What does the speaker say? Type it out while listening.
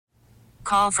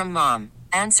call from mom.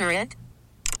 Answer it.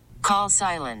 Call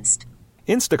silenced.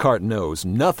 Instacart knows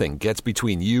nothing gets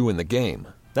between you and the game.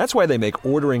 That's why they make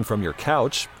ordering from your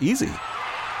couch easy.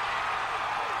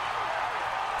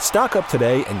 Stock up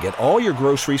today and get all your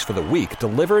groceries for the week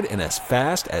delivered in as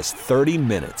fast as 30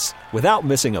 minutes without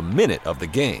missing a minute of the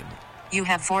game. You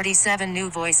have 47 new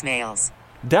voicemails.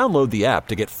 Download the app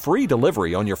to get free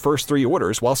delivery on your first 3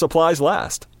 orders while supplies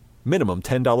last. Minimum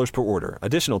 $10 per order.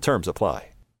 Additional terms apply.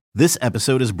 This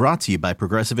episode is brought to you by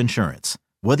Progressive Insurance.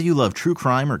 Whether you love true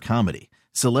crime or comedy,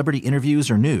 celebrity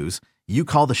interviews or news, you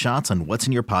call the shots on what's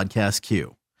in your podcast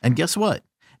queue. And guess what?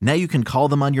 Now you can call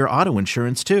them on your auto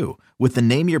insurance too with the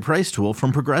Name Your Price tool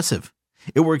from Progressive.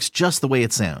 It works just the way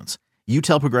it sounds. You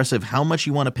tell Progressive how much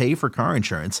you want to pay for car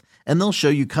insurance, and they'll show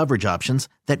you coverage options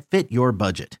that fit your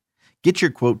budget. Get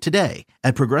your quote today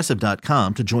at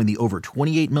Progressive.com to join the over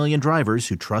 28 million drivers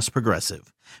who trust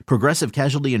Progressive. Progressive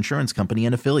Casualty Insurance Company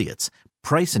and Affiliates.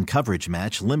 Price and coverage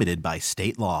match limited by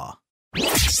state law.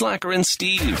 Slacker and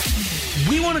Steve.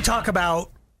 We want to talk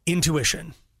about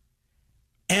intuition.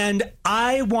 And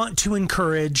I want to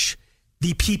encourage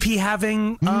the PP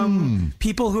having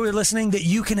people who are listening that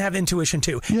you can have intuition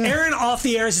too. Yeah. Aaron off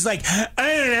the air is like, I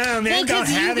don't know, man, don't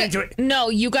have intuition. No,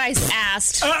 you guys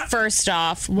asked first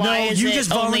off. Why is you it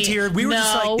just volunteered. We were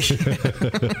just like...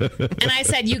 And I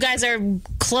said, you guys are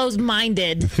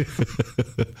closed-minded.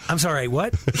 I'm sorry,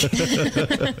 what?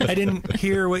 I didn't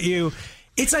hear what you...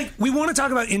 It's like, we want to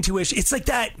talk about intuition. It's like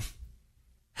that...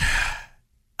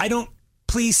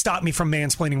 Please stop me from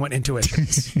mansplaining what intuition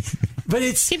is. But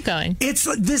it's... Keep going. It's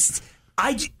this...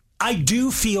 I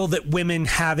do feel that women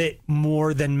have it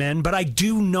more than men, but I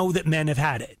do know that men have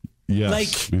had it. Yes, like,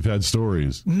 we've had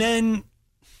stories. Men...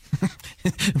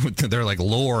 They're like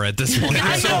lore at this point.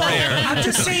 They're so rare. I'm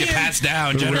just saying. Passed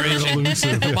down generation.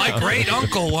 My great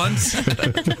uncle once. I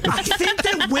think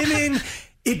that women,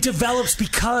 it develops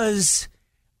because...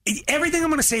 Everything I'm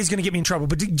going to say is going to get me in trouble,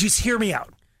 but just hear me out.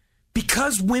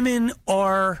 Because women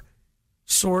are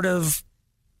sort of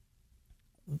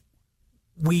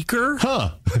weaker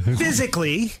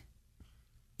physically,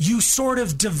 you sort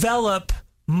of develop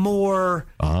more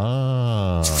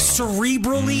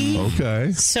cerebrally.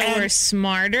 Okay. So we're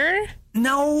smarter?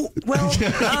 No, well,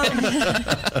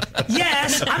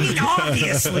 yes. I mean,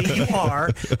 obviously you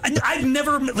are. I've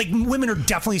never, like, women are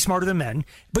definitely smarter than men,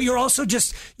 but you're also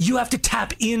just, you have to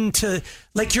tap into,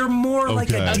 like, you're more like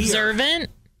a deer. Observant?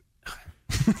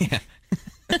 Yeah.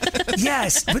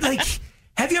 Yes, but like,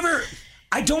 have you ever,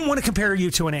 I don't want to compare you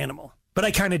to an animal, but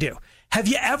I kind of do. Have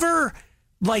you ever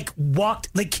like walked,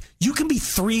 like you can be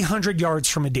 300 yards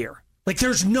from a deer. Like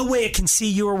there's no way it can see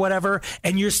you or whatever.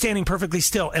 And you're standing perfectly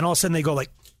still. And all of a sudden they go like,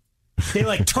 they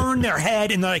like turn their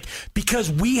head and they're like, because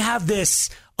we have this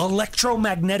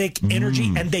electromagnetic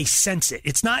energy and they sense it.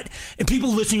 It's not, and people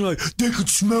listening are like, they could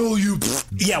smell you.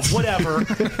 Yeah, whatever.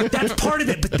 That's part of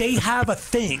it. But they have a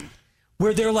thing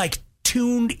where they're like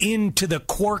tuned into the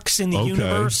quarks in the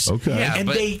universe. Okay. Yeah, and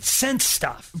they sense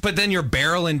stuff. But then you're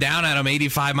barreling down at them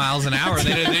 85 miles an hour.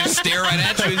 They just stare right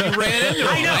at you and you ran into them.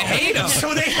 I know. I hate them.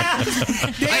 So they have.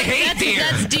 I hate deer.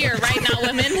 That's deer, right? Not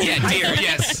women? Yeah, deer.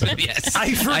 Yes. Yes. I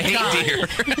hate deer.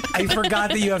 I forgot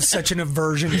that you have such an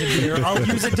aversion to deer. I'll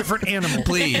use a different animal.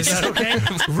 Please. Is that okay?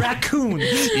 Raccoon.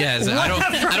 Yes. I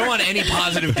don't want any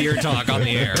positive deer talk on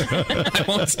the air. I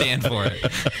won't stand for it.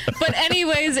 But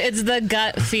anyways, it's the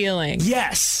gut feeling.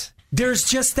 Yes. There's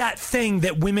just that thing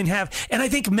that women have. And I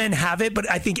think men have it, but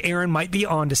I think Aaron might be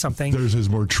on to something. Theirs is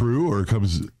more true or it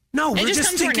comes... No, we're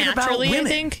just thinking about women. I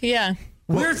think. Yeah.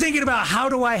 We're thinking about how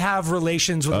do I have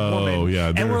relations with a woman?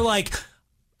 Yeah, and we're like,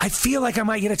 I feel like I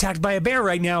might get attacked by a bear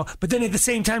right now. But then at the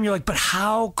same time, you're like, but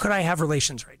how could I have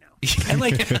relations right now? And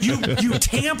like you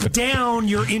tamp down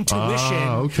your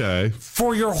intuition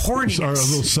for your horniness. Our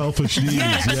little selfish needs.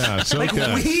 Yes. Like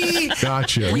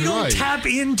gotcha. We don't tap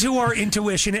into our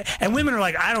intuition. And women are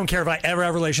like, I don't care if I ever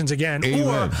have relations again. Amen.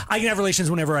 Or I can have relations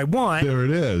whenever I want. There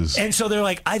it is. And so they're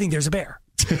like, I think there's a bear.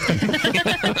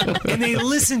 And they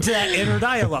listen to that inner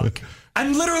dialogue.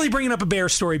 I'm literally bringing up a bear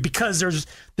story because there's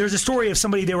a story of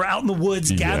somebody, they were out in the woods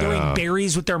gathering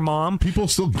berries with their mom. People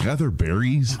still gather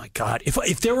berries? Oh my God.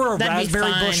 If there were a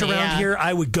raspberry bush around here,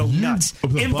 I would go nuts.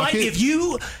 If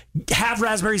you have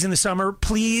raspberries in the summer,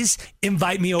 please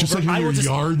invite me over. Just like in your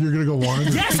yard, you're going to go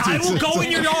wander? Yes, I will go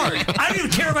in your yard. I don't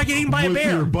even care if I get eaten by a bear.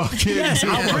 With your bucket? Yes,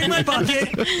 I'll bring my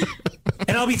bucket.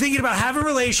 And I'll be thinking about having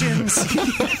relations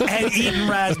and eating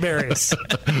raspberries.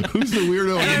 Who's the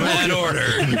weirdo in that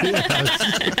order? Yes.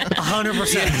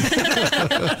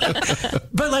 100%.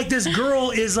 But like this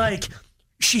girl is like,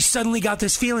 she suddenly got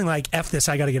this feeling like, F this,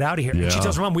 I got to get out of here. And she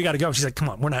tells her mom, we got to go. She's like, come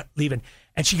on, we're not leaving.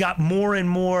 And she got more and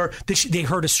more. They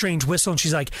heard a strange whistle, and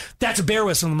she's like, "That's a bear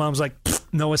whistle." And the mom's like,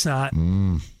 "No, it's not."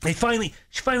 She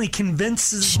finally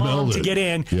convinces mom to get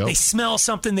in. Yep. They smell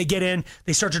something. They get in.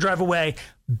 They start to drive away.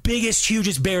 Biggest,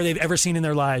 hugest bear they've ever seen in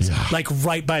their lives. Like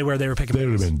right by where they were picking. They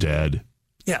would have been dead.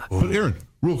 Yeah. But Aaron,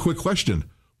 real quick question.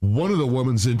 One of the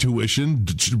woman's intuition,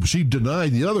 she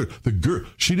denied the other. The girl,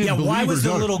 she didn't believe why her was the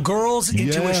daughter. little girl's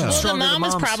intuition Yeah. Well, stronger the than mom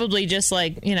was mom's? probably just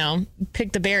like,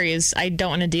 pick the berries. I don't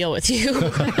want to deal with you.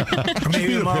 Or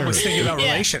maybe the mom was thinking about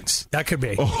relations. That could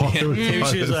be. Maybe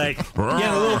she was like, the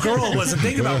little girl wasn't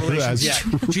thinking about relations yet.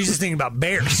 She's just thinking about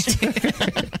bears.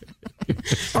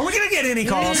 Are we going to get any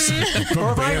calls?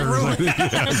 Or if I ruin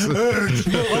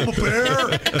I'm a bear.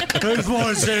 I just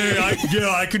want to say,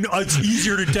 I can. It's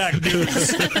easier to detect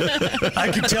news. I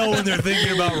can tell when they're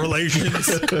thinking about relations.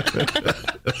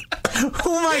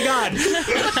 Oh my God!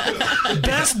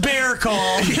 Best bear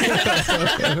call.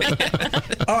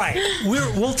 All right,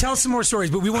 we'll tell some more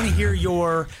stories, but we want to hear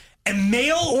your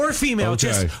male or female,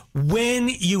 just when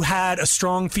you had a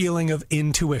strong feeling of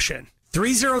intuition.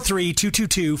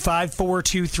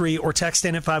 303-222-5423 or text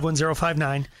in at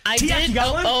 51059. Tiak, you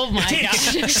got one? Oh my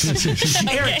gosh.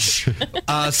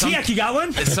 Tiak, you got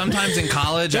one? Sometimes in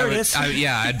college,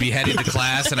 I'd be headed to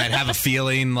class and I'd have a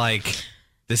feeling like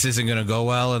this isn't going to go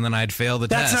well, and then I'd fail the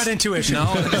test. That's not intuition.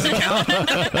 No, it doesn't count.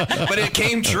 But it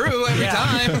came true every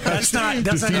time. That's not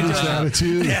intuition.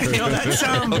 Attitude. Yeah, that's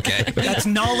okay. That's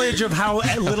knowledge of how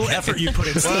little effort you put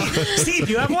in. Steve,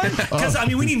 you have one? Because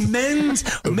we need men's.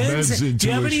 Do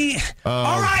you have any?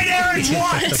 All right, Aaron,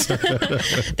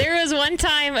 what? There was one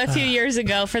time a few years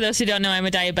ago, for those who don't know, I'm a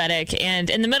diabetic, and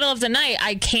in the middle of the night,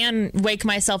 I can wake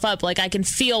myself up. Like I can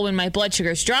feel when my blood sugar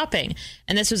is dropping.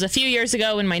 And this was a few years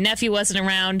ago when my nephew wasn't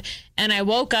around. And I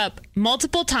woke up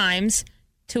multiple times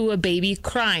to a baby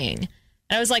crying.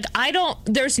 And I was like,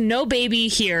 there's no baby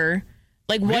here.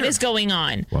 Like, what is going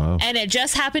on? Wow. And it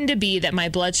just happened to be that my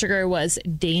blood sugar was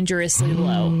dangerously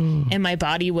low and my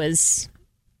body was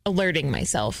alerting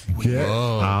myself.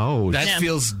 Ouch. That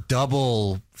feels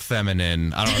double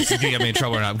feminine. I don't know if it's going to get me in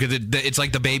trouble or not, because it's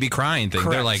like the baby crying thing.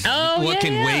 Correct. They're like, what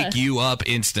can wake you up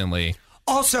instantly?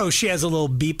 Also, she has a little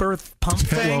beeper pump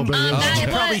thing. She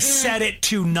probably set it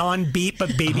to non-beep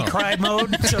but baby cry mode.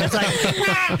 So it's like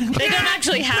they don't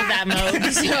actually have that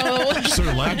mode. So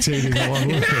Start lactating along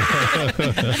with it.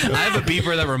 I have a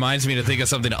beeper that reminds me to think of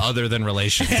something other than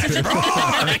relations.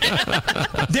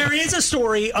 There is a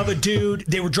story of a dude.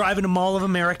 They were driving to Mall of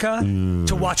America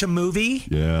to watch a movie.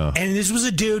 Yeah. And this was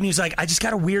a dude, and he's like, I just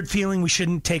got a weird feeling we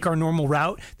shouldn't take our normal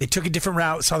route. They took a different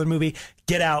route, saw the movie,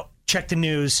 get out, check the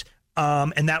news.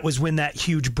 And that was when that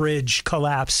huge bridge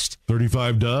collapsed.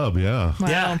 35 dub, yeah. wow.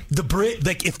 Yeah, the bridge.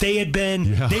 Like if they had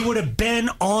been, they would have been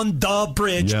on the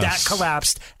bridge that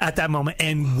collapsed at that moment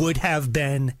and would have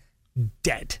been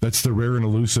dead. That's the rare and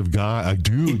elusive guy. I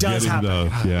do. It does happen.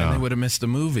 And they would have missed the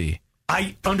movie.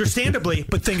 Understandably,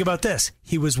 but think about this: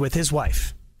 he was with his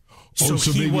wife, so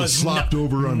he maybe was slopped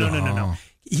over on No.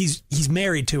 He's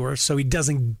married to her, so he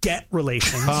doesn't get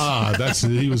relations.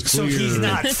 He was So clear. he's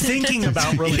not thinking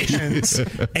about relations,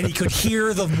 and he could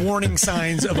hear the warning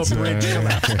signs of a bridge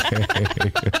collapse.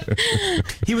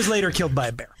 He was later killed by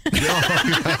a bear.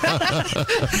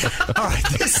 All right,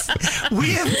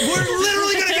 we're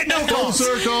literally going to get no calls.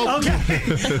 Full circle.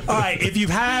 Okay. All right, if you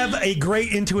have a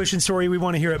great intuition story, we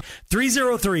want to hear it.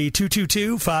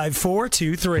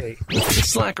 303-222-5423.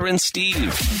 Slacker and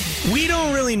Steve. We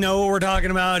don't really know what we're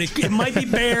talking about. It might be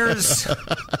bears.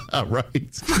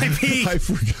 Right. Might be. I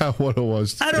forgot what it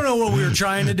was. I don't know what we were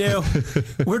trying to do.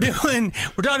 We're talking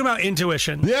about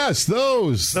intuition. Yes,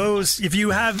 those. If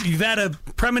you've had a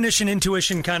premonition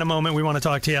intuition kind of moment, we want to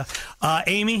talk to you.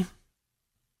 Amy?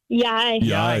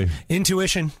 Yeah.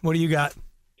 Intuition. What do you got?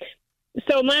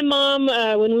 So my mom,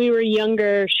 when we were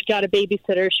younger, she got a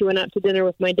babysitter. She went out to dinner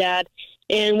with my dad.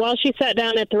 And while she sat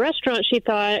down at the restaurant, she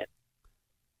thought,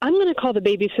 I'm going to call the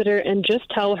babysitter and just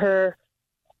tell her,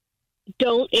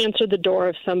 don't answer the door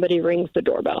if somebody rings the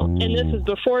doorbell. Ooh. And this is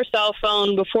before cell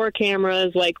phone, before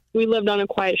cameras. Like, we lived on a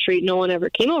quiet street. No one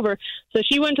ever came over. So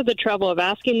she went to the trouble of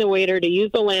asking the waiter to use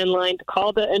the landline to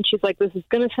call and she's like, this is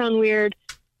going to sound weird.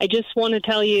 I just want to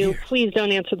tell you, please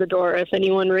don't answer the door if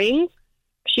anyone rings.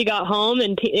 She got home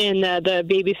and the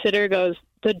babysitter goes,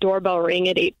 the doorbell rang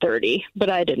at 8:30, but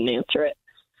I didn't answer it.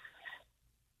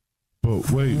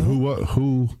 But wait,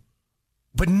 who?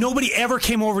 But nobody ever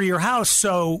came over to your house,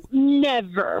 so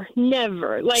never.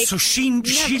 Like, so she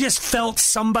just felt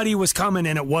somebody was coming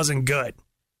and it wasn't good.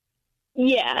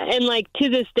 Yeah, and like to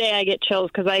this day I get chills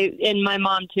because and my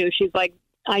mom too. She's like,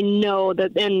 I know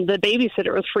that, and the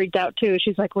babysitter was freaked out too.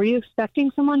 She's like, "Were you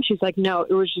expecting someone?" She's like, "No,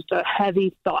 it was just a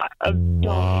heavy thought of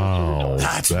wow,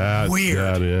 that's weird.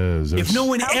 That is. If no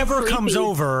one ever creepy. comes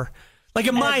over, like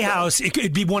in my house, it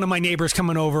could be one of my neighbors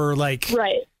coming over, like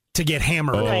to get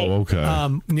hammered. Oh,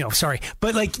 okay. Sorry,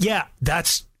 but like, yeah,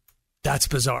 that's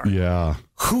bizarre. Yeah.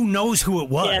 Who knows who it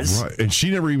was? Yes. Right. And she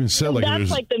never even said like.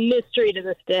 That's like the mystery to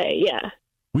this day. Yeah.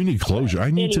 We need closure.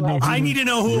 I need to know. I need to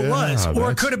know who it was.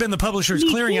 Or it could have been the Publishers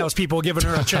Clearinghouse people giving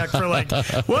her a check for like,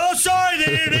 well, sorry,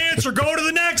 they didn't answer. Go to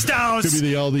the next house. Could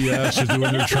be the LDS just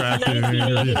doing their tracking.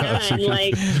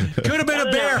 Could have been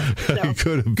a bear.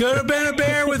 Could have been a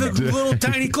bear with a little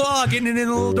tiny claw getting it in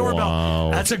a little doorbell.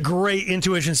 Wow. That's a great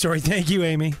intuition story. Thank you,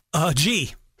 Amy.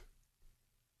 G.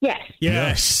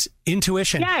 Yes.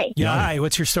 Intuition. Yay. Yay.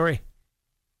 What's your story?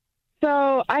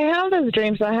 So I have this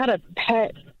dream. So I had a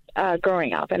pet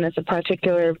growing up, and it's a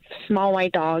particular small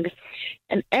white dog.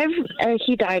 And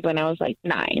he died when I was like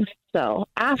 9. So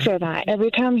after that,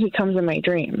 every time he comes in my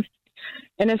dream,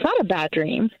 and it's not a bad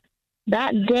dream,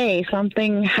 that day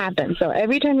something happened. So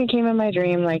every time he came in my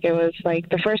dream, like it was like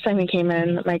the first time he came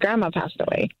in, my grandma passed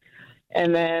away.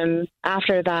 And then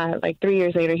after that, like 3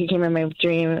 years later, he came in my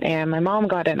dream and my mom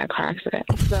got in a car accident.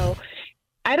 So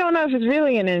I don't know if it's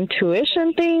really an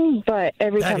intuition thing, but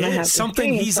every time I have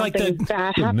something, he's like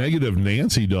the negative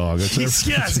Nancy dog. He's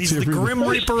the Grim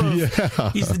Reaper.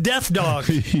 He's the death dog.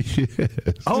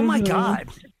 Oh my God.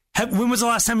 When was the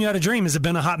last time you had a dream? Has it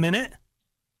been a hot minute?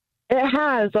 It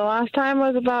has. The last time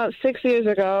was about 6 years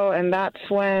ago, and that's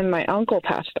when my uncle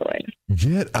passed away.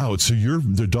 Get out. So your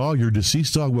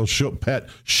deceased dog will show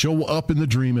up in the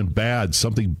dream and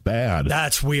something bad.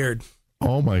 That's weird.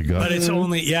 Oh my God. But it's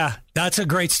only, that's a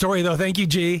great story though. Thank you,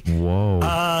 G.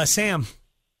 Whoa. Sam.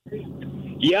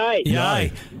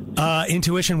 Yay.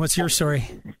 Intuition, what's your story?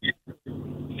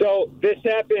 So this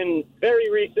happened very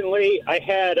recently. I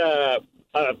had a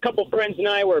couple friends and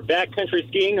I were backcountry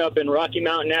skiing up in Rocky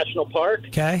Mountain National Park.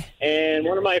 Okay. And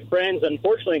one of my friends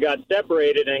unfortunately got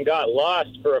separated and got lost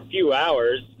for a few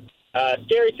hours.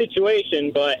 Scary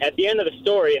situation, but at the end of the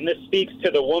story, and this speaks to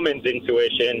the woman's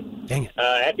intuition,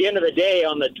 at the end of the day,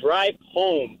 on the drive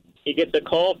home, he gets a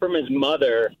call from his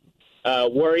mother,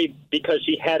 worried because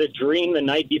she had a dream the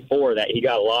night before that he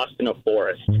got lost in a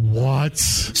forest. What?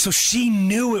 So she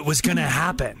knew it was going to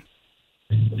happen.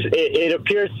 It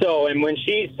appears so, and when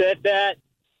she said that,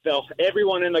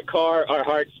 everyone in the car, our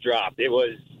hearts dropped. It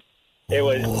was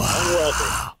unworldly.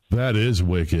 That is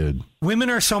wicked. Women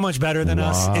are so much better than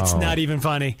us. It's not even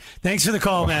funny. Thanks for the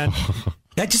call, man.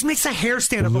 That just makes the hair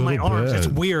stand up on my arms. It's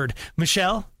weird.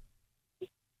 Michelle?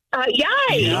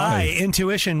 Yay.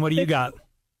 Intuition, what do you got?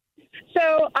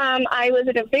 So I was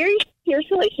in a very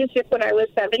serious relationship when I was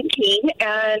 17,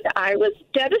 and I was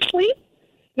dead asleep.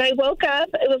 And I woke up.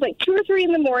 It was like 2 or 3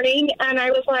 in the morning, and I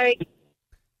was like,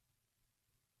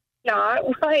 not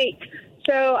right.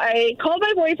 So I called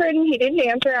my boyfriend. He didn't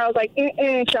answer. I was like,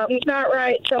 something's not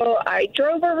right. So I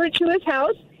drove over to his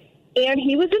house, and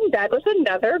he was in bed with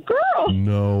another girl.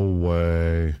 No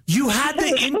way. You had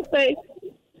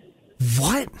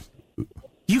What?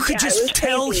 You could just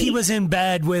tell crazy. He was in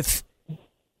bed with...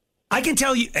 I can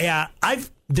tell you... Yeah,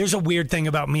 there's a weird thing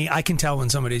about me. I can tell when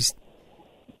somebody's...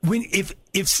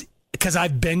 Because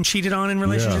I've been cheated on in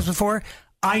relationships before.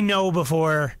 I know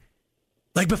before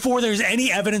there's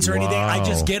any evidence or anything, I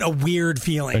just get a weird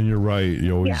feeling. And you're right.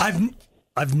 You always...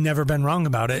 I've never been wrong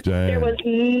about it. There was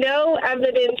no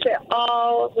evidence at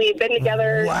all. We've been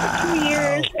together for 2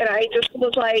 years, and I just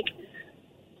was like,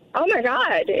 oh my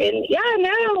God. And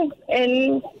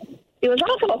and it was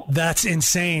awful. That's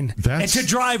insane. And to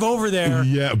drive over there.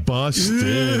 Yeah,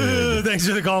 busted. Thanks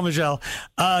for the call, Michelle.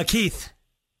 Keith.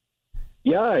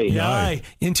 Yay.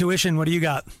 Intuition, what do you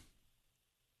got?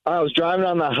 I was driving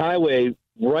on the highway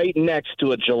right next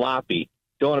to a jalopy,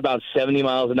 going about 70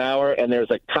 miles an hour, and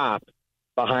there's a cop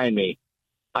behind me.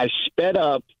 I sped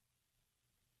up,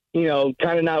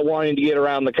 kind of not wanting to get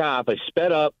around the cop. I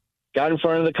sped up, got in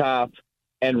front of the cop,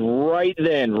 and right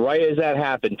as that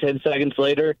happened, 10 seconds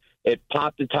later, it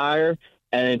popped the tire,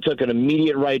 and it took an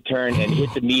immediate right turn and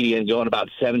hit the median going about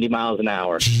 70 miles an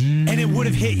hour. And it would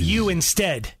have hit you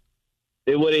instead.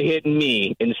 It would have hit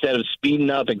me instead of speeding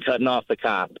up and cutting off the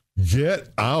cop. Get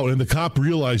out. And the cop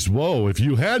realized, whoa, if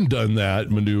you hadn't done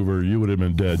that maneuver, you would have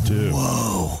been dead too.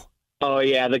 Whoa. Oh,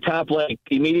 yeah. The cop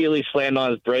immediately slammed on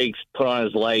his brakes, put on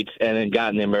his lights, and then got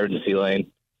in the emergency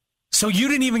lane. So you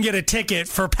didn't even get a ticket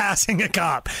for passing a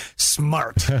cop.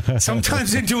 Smart.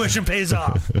 Sometimes intuition pays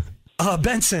off.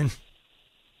 Benson.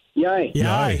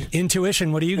 Yay.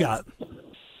 Intuition, what do you got?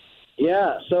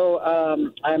 Yeah, so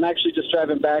I'm actually just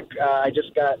driving back. I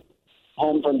just got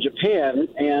home from Japan,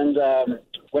 and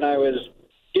when I was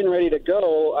getting ready to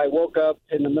go, I woke up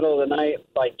in the middle of the night,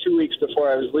 like 2 weeks before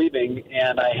I was leaving,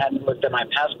 and I hadn't looked at my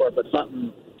passport, but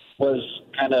something was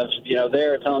kind of,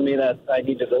 there telling me that I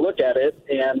needed to look at it.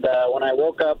 And when I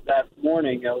woke up that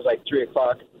morning, it was like 3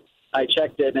 o'clock, I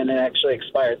checked it, and it actually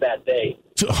expired that day.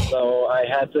 So I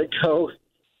had to go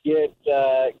get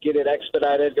it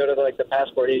expedited, go to the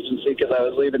passport agency because I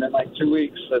was leaving in like 2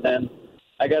 weeks, and then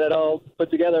I got it all put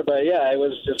together. But yeah, it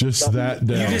was just that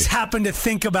day. You just happened to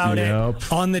think about it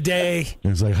on the day.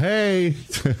 It's like, hey.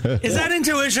 Is that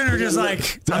intuition or just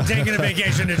like, I'm taking a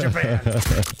vacation to Japan?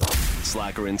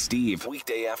 Slacker and Steve,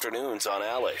 weekday afternoons on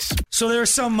Alice. So there's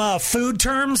some food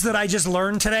terms that I just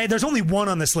learned today. There's only one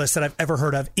on this list that I've ever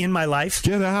heard of in my life.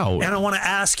 Get out. And I want to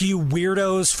ask you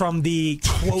weirdos from the,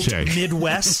 quote,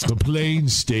 Midwest. The plain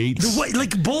states.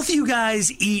 Like both of you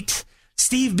guys eat,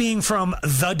 Steve being from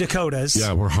the Dakotas.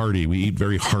 Yeah, we're hearty. We eat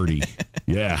very hearty.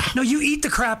 Yeah. No, you eat the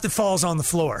crap that falls on the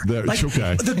floor.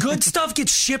 Okay. The good stuff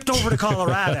gets shipped over to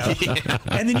Colorado. Yeah.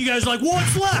 And then you guys are like,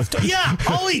 what's left? Yeah,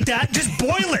 I'll eat that. Just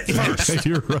boil it first.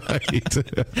 You're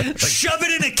right. Shove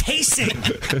it in a casing.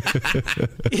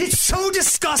 It's so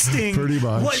disgusting. Pretty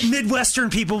much. What Midwestern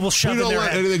people will shove in their head. Don't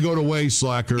let anything go to waste,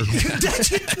 Slacker.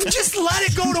 Just let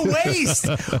it go to waste.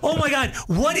 Oh, my God.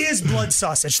 What is blood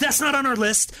sausage? That's not on our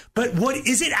list, but what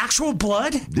is it? Actual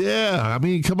blood? Yeah, I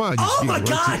mean, come on. Oh, my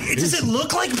God. Does it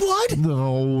look like blood?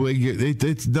 No,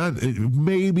 it's not.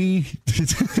 Maybe.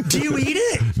 Do you eat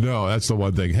it? No, that's the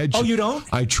one thing. Oh, you don't?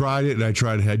 I tried it, and I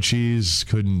tried head cheese.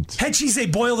 Couldn't. Head cheese, they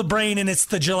boil the brain, and it's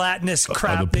the gelatinous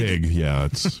crap. The pig, yeah.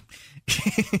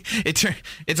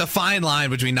 It's a fine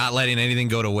line between not letting anything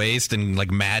go to waste and like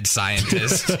mad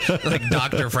scientist, like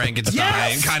Dr.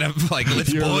 Frankenstein, kind of like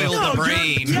let's boil the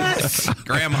brain. Yes.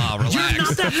 Grandma, relax. You're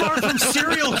not that far from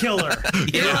serial killer.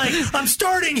 Yeah. You're like, I'm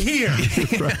starting here.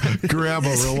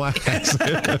 Grandma, relax.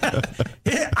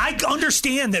 I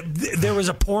understand that there was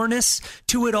a poorness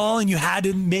to it all and you had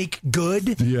to make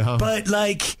good. Yeah. But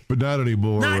not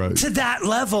anymore. Not to that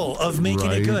level of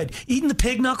making it good. Eating the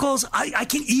pig knuckles, I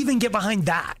can even get behind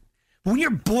that. When you're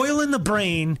boiling the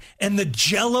brain and the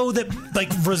jello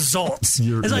that results,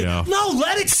 it's like, no,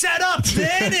 let it set up,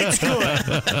 then it's good.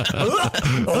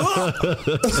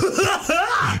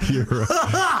 You're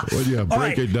right. Well, yeah,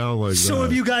 break it down like that. So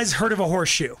have you guys heard of a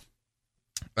horseshoe?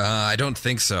 I don't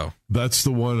think so. That's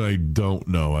the one I don't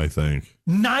know, I think.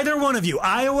 Neither one of you,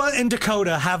 Iowa and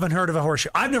Dakota, haven't heard of a horseshoe.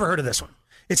 I've never heard of this one.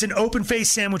 It's an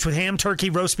open-faced sandwich with ham, turkey,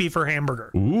 roast beef, or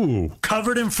hamburger. Ooh.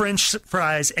 Covered in French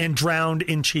fries and drowned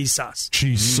in cheese sauce.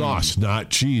 Cheese sauce, not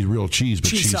cheese, real cheese, but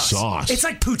cheese sauce. It's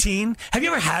like poutine. Have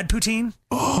you ever had poutine?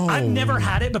 Oh. I've never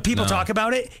had it, but people talk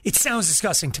about it. It sounds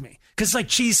disgusting to me because it's like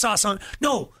cheese sauce on...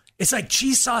 No, it's like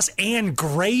cheese sauce and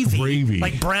gravy.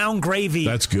 Like brown gravy.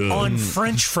 That's good. On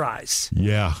French fries.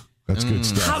 Yeah. That's good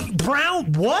stuff.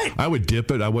 Brown what? I would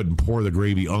dip it. I wouldn't pour the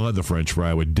gravy on the French fry.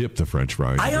 I would dip the French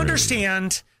fry. I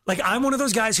understand. Like, I'm one of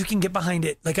those guys who can get behind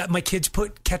it. Like, my kids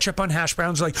put ketchup on hash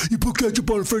browns. Like, you put ketchup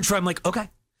on a French fry. I'm like, okay.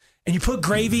 And you put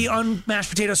gravy on mashed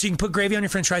potatoes, so you can put gravy on your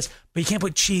French fries, but you can't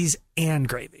put cheese and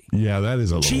gravy. Yeah, that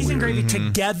is a little cheese weird. and gravy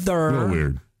together. A little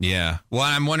weird. Yeah. Well,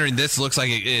 I'm wondering, this looks like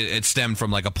it stemmed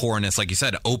from like a poorness, like you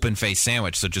said, open-faced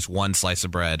sandwich, so just one slice of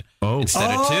bread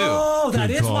instead of two. Oh, that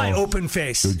is why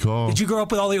open-faced. Good call. Did you grow up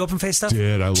with all the open-faced stuff?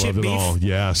 Did. I loved it all.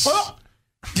 Yes. Oh!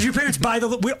 Did your parents buy the...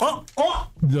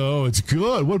 No, it's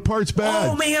good. What part's bad?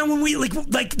 Oh, man, when we,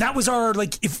 like that was our,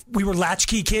 if we were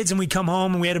latchkey kids and we'd come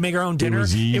home and we had to make our own dinner,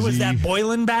 it was that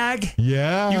boiling bag.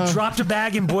 Yeah. You dropped a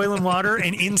bag in boiling water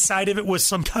and inside of it was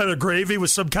some kind of gravy with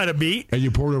some kind of meat. And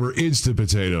you poured over instant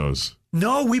potatoes.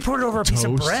 No, we poured it over a piece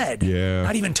of bread. Yeah.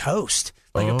 Not even toast.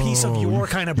 Like a piece of your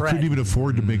kind of bread. You couldn't even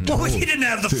afford to make toast. Well, we didn't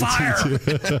have the fire.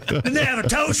 Didn't have a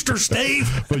toaster,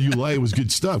 Steve. But it was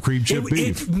good stuff. Cream chip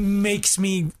beef. It makes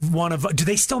me want to... Do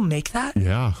they still make that?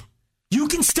 Yeah. You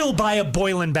can still buy a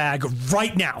boiling bag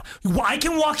right now. I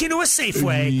can walk into a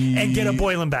Safeway and get a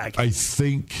boiling bag. I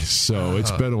think so.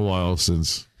 It's been a while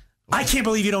since... I can't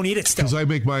believe you don't eat it still. Because I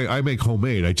make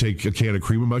homemade. I take a can of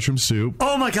cream of mushroom soup.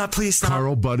 Oh my God, please stop.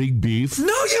 Carl Budding beef. No,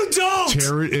 you don't.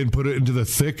 Tear it and put it into the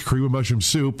thick cream of mushroom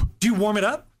soup. Do you warm it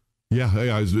up? Yeah,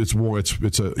 it's warm.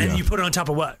 It's a. And you put it on top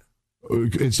of what?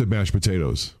 Instant mashed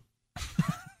potatoes.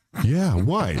 Yeah,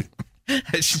 why?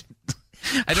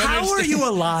 How are you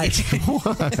alive?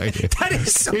 Why? That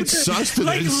is so it's sustenance.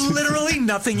 Like literally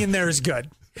nothing in there is good.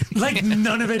 Like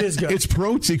none of it is good. It's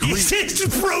protein.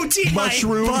 It's protein.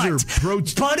 Mushrooms or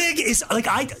protein. Budding is like,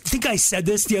 I think I said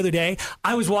this the other day.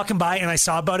 I was walking by and I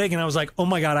saw budding and I was like, oh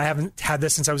my God, I haven't had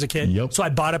this since I was a kid. Yep. So I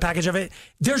bought a package of it.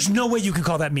 There's no way you can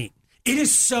call that meat. It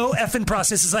is so effing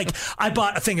processed. It's like I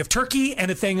bought a thing of turkey and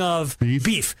a thing of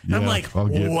beef. And I'm like,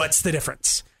 what's the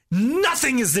difference?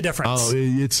 Nothing is the difference. Oh,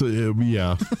 it's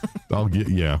yeah. I'll get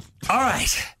All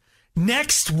right.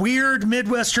 Next weird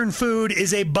Midwestern food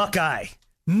is a Buckeye.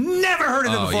 Never heard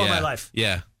of it before in my life.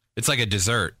 Yeah. It's like a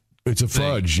dessert. It's a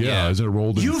fudge. Yeah. Is it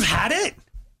rolled in? You've had it?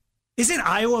 Isn't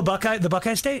Iowa the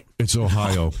Buckeye State? It's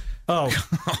Ohio. Oh.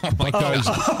 Buckeyes.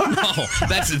 No,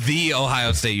 that's the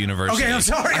Ohio State University. Okay, I'm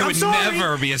sorry. I would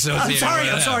never be associated with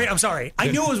them. I'm sorry.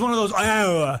 I knew it was one of those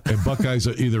Iowa. And Buckeyes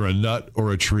are either a nut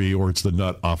or a tree, or it's the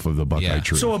nut off of the Buckeye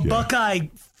tree. So a Buckeye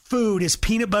food is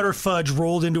peanut butter fudge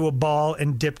rolled into a ball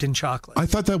and dipped in chocolate. I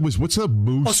thought that was, what's a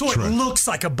moose? Oh, so it looks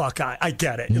like a Buckeye. I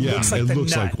get it. It looks like it the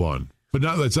looks nut. like one. But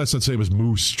that's not the same as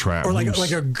moose trap. Or like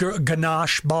a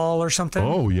ganache ball or something.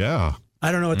 Oh, yeah.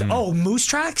 I don't know what moose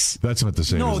tracks? That's not the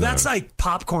same. No, as that's that. like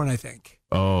popcorn, I think.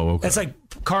 Oh, okay. That's like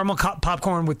caramel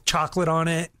popcorn with chocolate on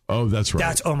it. Oh, that's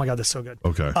right. Oh my God, that's so good.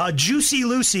 Okay. Juicy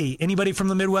Lucy. Anybody from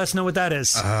the Midwest know what that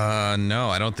is? No,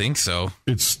 I don't think so.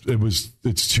 It's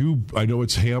two. I know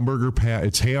it's hamburger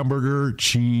it's hamburger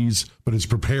cheese, but it's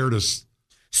prepared as.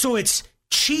 So it's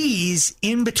cheese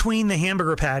in between the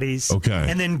hamburger patties. Okay.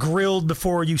 And then grilled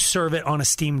before you serve it on a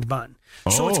steamed bun.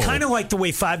 So it's kind of like the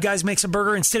way Five Guys makes a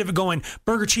burger. Instead of it going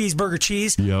burger cheese,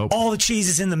 all the cheese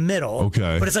is in the middle.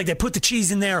 Okay. But it's like they put the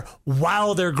cheese in there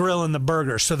while they're grilling the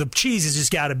burger. So the cheese has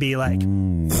just got to be like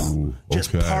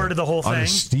just part of the whole thing. On a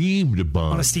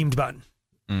steamed bun.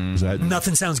 Is that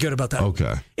Nothing sounds good about that.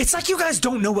 Okay. It's like you guys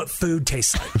don't know what food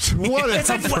tastes like. Whatever. It's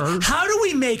like, how do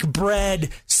we make bread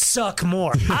suck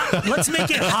more? Let's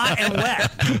make it hot and wet.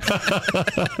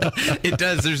 It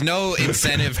does. There's no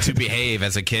incentive to behave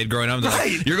as a kid growing up.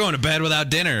 Like, you're going to bed without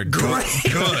dinner. Good.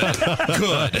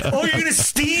 Oh, you're going to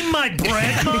steam my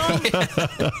bread, Mom?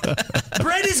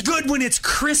 Bread is good when it's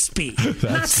crispy,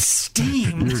 not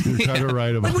steamed. You're kind of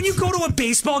right about like when you go to a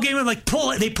baseball game and they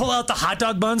pull out the hot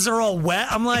dog buns, they're all wet.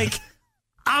 I'm like,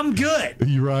 I'm good.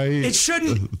 You're right. It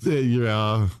shouldn't.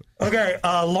 Yeah. Okay,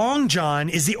 Long John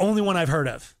is the only one I've heard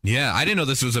of. Yeah, I didn't know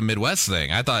this was a Midwest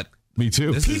thing. I thought. Me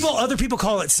too. Other people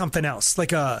call it something else.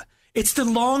 Like it's the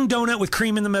long donut with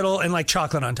cream in the middle and like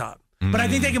chocolate on top. But I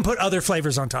think they can put other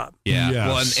flavors on top. Yeah.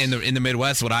 Yes. Well, in the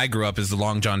Midwest, what I grew up is the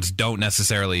Long Johns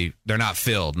they're not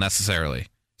filled necessarily.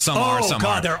 Some are, some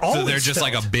aren't. They're always so they're just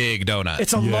filled. like a big donut.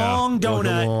 It's a long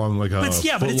donut. But it's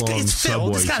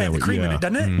filled. It's got to have the cream in it,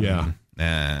 doesn't it? Yeah.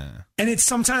 And it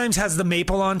sometimes has the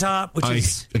maple on top, which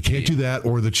is... I can't do that,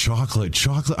 or the chocolate.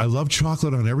 I love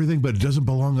chocolate on everything, but it doesn't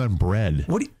belong on bread.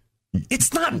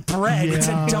 It's not bread. It's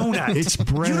a donut. It's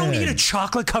bread. You don't eat a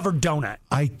chocolate-covered donut.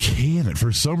 I can't.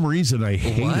 For some reason, I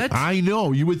hate it. I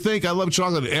know. You would think I love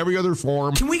chocolate in every other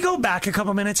form. Can we go back a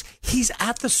couple minutes? He's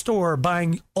at the store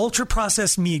buying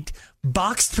ultra-processed meat,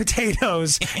 boxed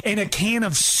potatoes, and a can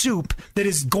of soup that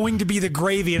is going to be the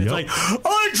gravy. And it's like,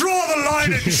 I draw the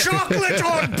line at chocolate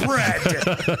on bread.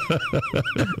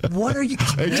 What are you...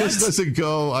 It just doesn't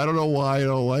go. I don't know why I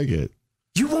don't like it.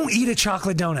 You won't eat a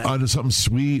chocolate donut. On something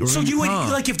sweet. So you would,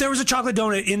 like, if there was a chocolate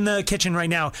donut in the kitchen right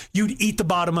now, you'd eat the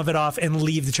bottom of it off and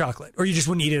leave the chocolate, or you just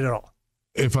wouldn't eat it at all.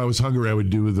 If I was hungry, I would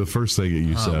do the first thing that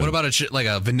you said. What about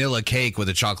a vanilla cake with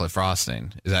a chocolate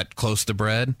frosting? Is that close to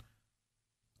bread?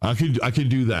 I can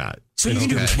do that. So you can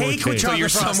do cake with chocolate frosting. So you're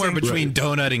somewhere between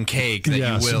donut and cake that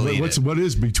you will eat it. What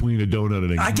is between a donut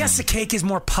and a cake? I guess the cake is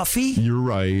more puffy. You're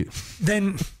right.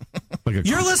 Then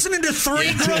you're listening to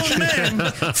three grown men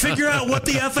figure out what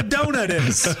the F a donut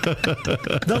is.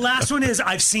 The last one is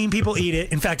I've seen people eat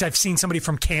it. In fact, I've seen somebody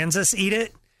from Kansas eat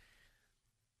it.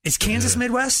 Is Kansas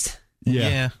Midwest?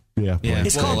 Yeah.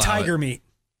 It's called tiger meat.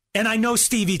 And I know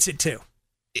Steve eats it too.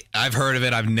 I've heard of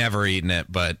it. I've never eaten it,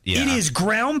 but yeah. It is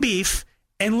ground beef.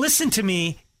 And listen to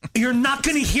me, you're not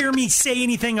going to hear me say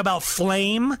anything about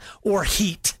flame or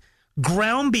heat.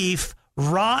 Ground beef,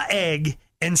 raw egg,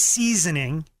 and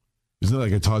seasoning. Isn't that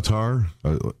like a tartare?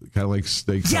 Kind of like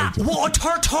steak? Yeah, well, a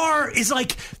tartare is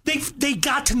like they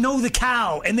got to know the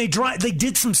cow and they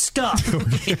did some stuff.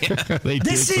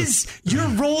 You're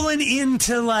rolling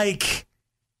into like...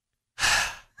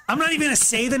 I'm not even going to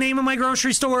say the name of my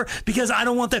grocery store because I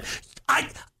don't want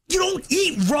you don't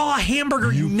eat raw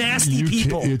hamburger, you nasty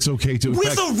people. It's okay to.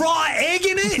 With a raw egg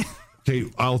in it? Okay,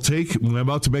 when I'm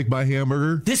about to make my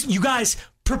hamburger. You guys,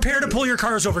 prepare to pull your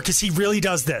cars over because he really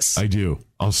does this. I do.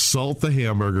 I'll salt the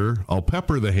hamburger. I'll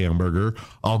pepper the hamburger.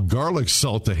 I'll garlic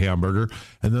salt the hamburger.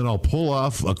 And then I'll pull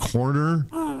off a corner,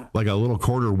 like a little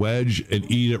quarter wedge, and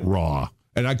eat it raw.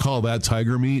 And I call that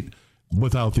tiger meat.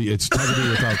 Without the egg.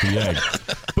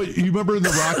 But you remember in the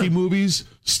Rocky movies,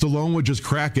 Stallone would just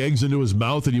crack eggs into his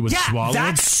mouth and he would swallow them?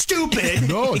 That's stupid.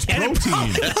 No, it's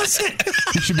protein.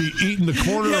 You should be eating the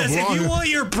corner of If you want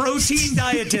your protein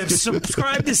diet tips,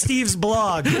 subscribe to Steve's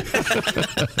blog.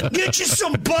 Get you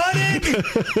some buttock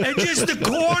and just the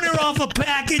corner off a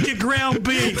package of ground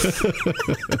beef.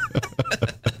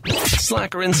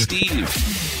 Slacker and Steve.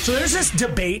 So there's this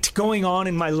debate going on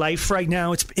in my life right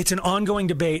now. It's an ongoing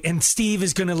debate, and Steve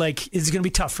is gonna be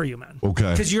tough for you, man.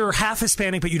 Okay. Because you're half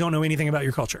Hispanic, but you don't know anything about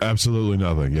your culture. Absolutely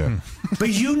nothing. Yeah. But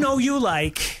you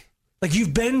like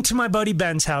you've been to my buddy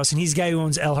Ben's house, and he's the guy who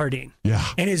owns El Jardín. Yeah.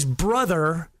 And his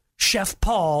brother, Chef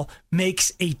Paul,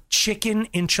 makes a chicken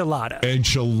enchilada.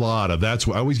 Enchilada. That's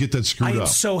why I always get that screwed I am up.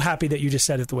 so happy that you just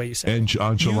said it the way you said it.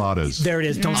 Enchiladas. There it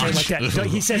is. Don't say it like that.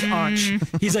 He says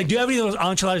ench. He's like, do you have any of those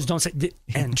enchiladas? Don't say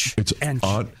ench. It's ench.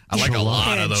 I like a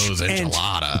lot of those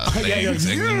enchilada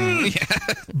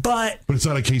things. But it's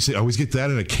not a quesadilla. I always get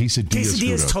that in a quesadilla.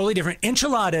 Quesadilla is totally different.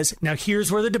 Enchiladas, now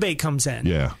here's where the debate comes in.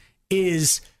 Yeah.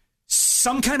 Is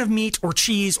some kind of meat or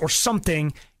cheese or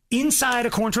something inside a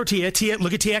corn tortilla.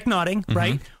 Look at Tiak nodding,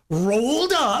 right?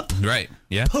 Rolled up. Right.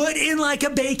 Yeah. Put in like a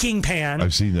baking pan.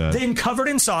 I've seen that. Then covered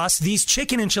in sauce. These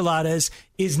chicken enchiladas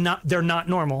they're not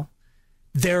normal.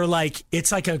 They're like,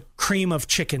 it's like a cream of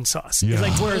chicken sauce. Yeah. It's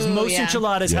like, whereas most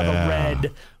enchiladas have a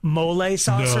red mole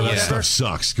sauce or that whatever. stuff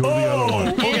sucks. Go to the other one.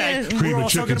 Okay. Cream We're of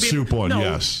also chicken gonna soup one,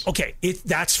 yes. Okay,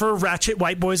 that's for ratchet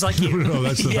white boys like you. No,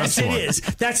 that's the yes, best one. it is.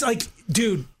 That's like,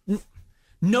 dude,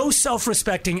 no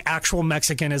self-respecting actual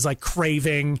Mexican is like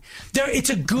craving. It's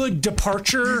a good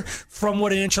departure from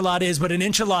what an enchilada is, but an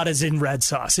enchilada is in red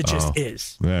sauce. It just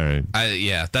is. All right.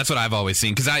 Yeah, that's what I've always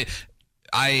seen. Because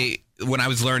I when I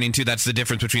was learning too, that's the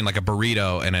difference between like a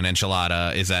burrito and an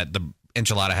enchilada is that the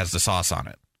enchilada has the sauce on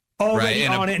it. Already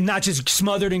on it, not just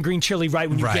smothered in green chili right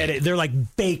when you get it. They're like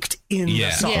baked in the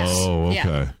sauce. Yes. Oh, okay.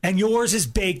 Yeah. And yours is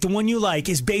baked. The one you like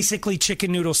is basically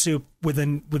chicken noodle soup with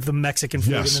the Mexican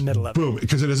food in the middle of it. Boom.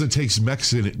 Because it doesn't taste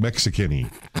Mexican-y.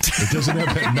 It doesn't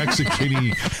have that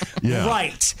Mexican-y. Yeah.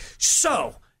 Right.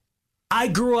 So I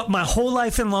grew up my whole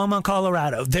life in Longmont,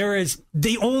 Colorado. There is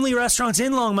the only restaurants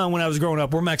in Longmont when I was growing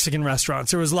up were Mexican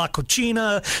restaurants. There was La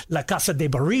Cochina, La Casa de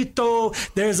Burrito.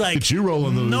 There's like Get you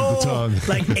rolling the tongue.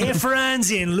 Like Efren's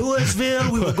in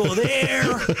Louisville. We would go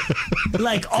there.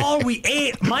 Like all we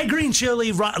ate, my green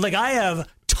chili. Like I have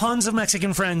tons of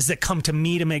Mexican friends that come to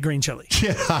me to make green chili.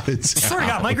 Yeah, swear to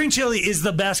God, my green chili is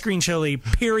the best green chili,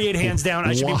 period, hands down.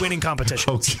 I should be winning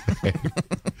competitions. Okay.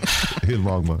 In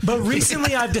Longmont. But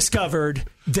recently I've discovered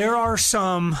there are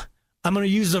some, I'm going to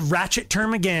use the ratchet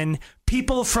term again,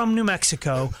 people from New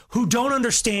Mexico who don't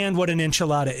understand what an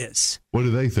enchilada is. What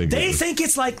do they think? They think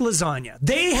it's like lasagna.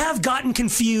 They have gotten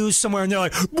confused somewhere and they're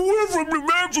like, we're from New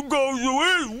Mexico,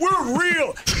 so we're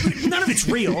real. None of it's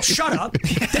real. Shut up.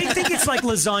 They think it's like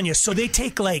lasagna. So they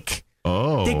take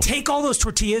they take all those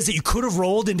tortillas that you could have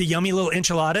rolled into yummy little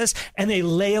enchiladas and they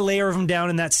lay a layer of them down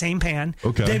in that same pan.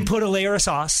 Okay. Then put a layer of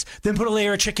sauce. Then put a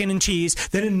layer of chicken and cheese.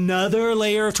 Then another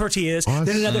layer of tortillas. Then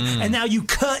another. And now you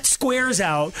cut squares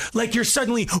out like you're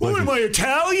suddenly, am I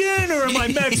Italian or am I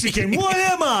Mexican? What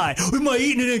am I? Am I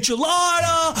eating an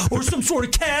enchilada or some sort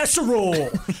of casserole?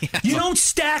 You don't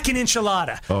stack an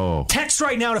enchilada. Oh. Text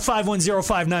right now to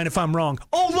 51059 if I'm wrong.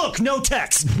 Oh, look, no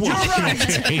text. You're right.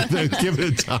 Give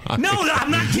it time. No,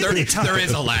 I'm not giving it time. There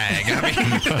is a lag.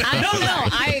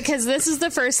 Because this is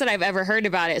the first that I've ever heard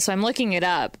about it, so I'm looking it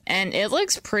up, and it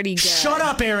looks pretty good. Shut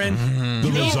up, Aaron. The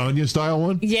lasagna style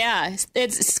one? Yeah,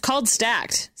 it's called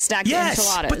stacked Yes,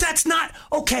 enchiladas. but that's not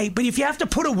okay. But if you have to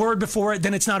put a word before it,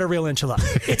 then it's not a real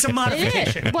enchilada. It's a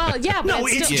modification. It is. Well, yeah, but no,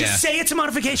 it's still, just say it's a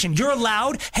modification. You're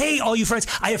allowed. Hey, all you friends.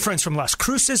 I have friends from Las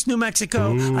Cruces, New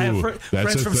Mexico. Ooh, I have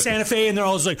friends from Santa Fe, and they're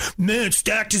always like, "Man,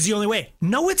 stacked is the only way."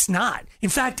 No, it's not. In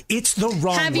fact, it's the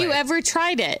wrong way. Have you ever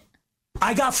tried it?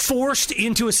 I got forced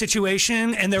into a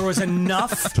situation, and there was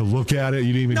enough to look at it.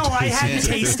 You didn't even. No, I had taste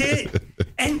to taste it,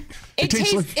 and it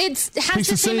has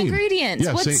the same ingredients.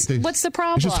 Yeah, what's the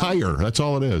problem? It's just higher. That's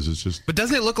all it is. It's just. But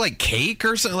doesn't it look like cake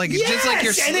or something? Like yes, just like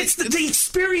you're. And it's the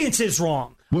experience is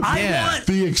wrong. I want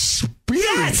the experience.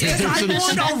 Yes, I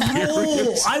want a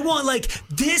roll. I want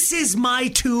this is my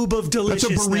tube of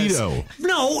deliciousness. That's a burrito.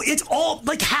 No, it's all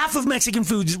like half of Mexican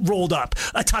food rolled up.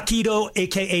 A taquito,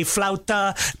 aka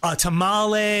flauta, a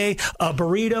tamale, a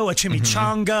burrito, a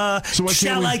chimichanga. So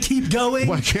shall I keep going?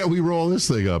 Why can't we roll this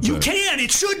thing up? You can.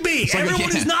 It should be.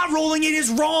 Everyone who's not rolling it is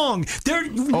wrong.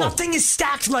 Nothing is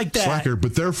stacked like that. Slacker,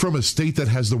 but they're from a state that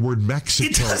has the word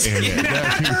Mexico in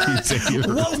it.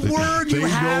 What word you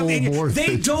have?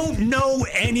 They don't know do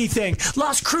anything.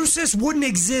 Las Cruces wouldn't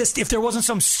exist if there wasn't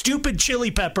some stupid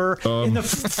chili pepper in the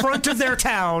front of their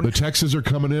town. The texts are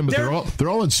coming in, but they're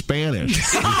all in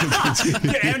Spanish.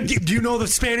 And do you know the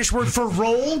Spanish word for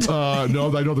rolled?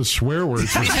 No, I know the swear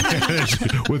words for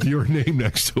Spanish with your name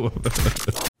next to them.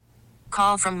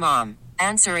 Call from mom.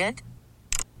 Answer it.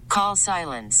 Call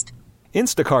silenced.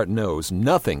 Instacart knows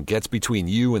nothing gets between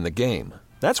you and the game.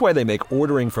 That's why they make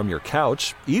ordering from your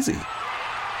couch easy.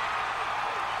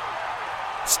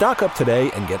 Stock up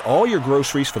today and get all your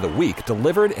groceries for the week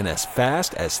delivered in as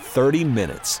fast as 30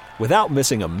 minutes without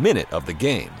missing a minute of the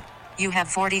game. You have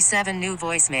 47 new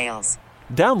voicemails.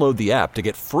 Download the app to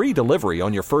get free delivery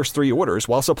on your first 3 orders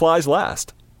while supplies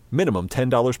last. Minimum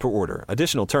 $10 per order.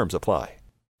 Additional terms apply.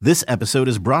 This episode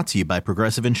is brought to you by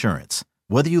Progressive Insurance.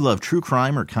 Whether you love true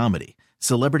crime or comedy,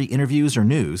 celebrity interviews or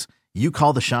news, you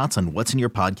call the shots on what's in your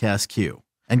podcast queue.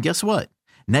 And guess what?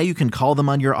 Now you can call them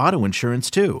on your auto insurance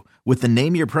too with the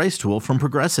Name Your Price tool from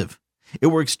Progressive. It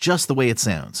works just the way it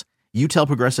sounds. You tell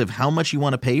Progressive how much you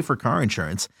want to pay for car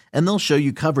insurance, and they'll show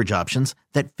you coverage options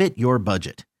that fit your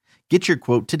budget. Get your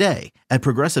quote today at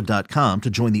Progressive.com to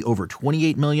join the over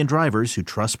 28 million drivers who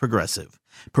trust Progressive.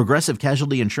 Progressive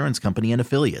Casualty Insurance Company and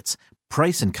Affiliates.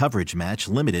 Price and coverage match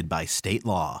limited by state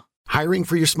law. Hiring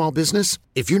for your small business?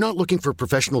 If you're not looking for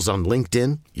professionals on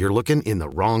LinkedIn, you're looking in the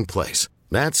wrong place.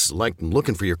 That's like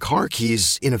looking for your car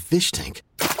keys in a fish tank.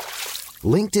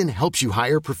 LinkedIn helps you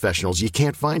hire professionals you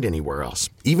can't find anywhere else,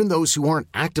 even those who aren't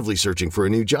actively searching for a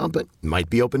new job but might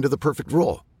be open to the perfect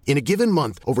role. In a given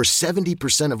month, over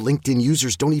 70% of LinkedIn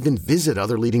users don't even visit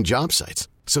other leading job sites.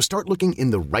 So start looking in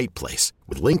the right place.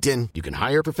 With LinkedIn, you can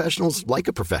hire professionals like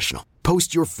a professional.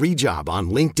 Post your free job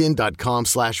on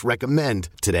linkedin.com/recommend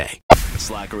today.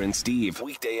 Slacker and Steve,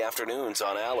 weekday afternoons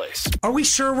on Alice. Are we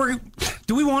sure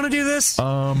do we want to do this?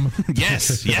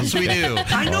 Yes, we do.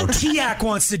 I know Tiak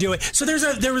wants to do it. So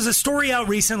there was a story out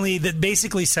recently that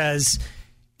basically says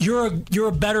you're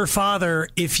a better father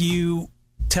if you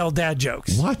tell dad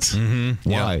jokes. What? Mm-hmm.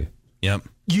 Why? Yep.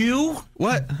 You?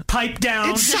 What? Pipe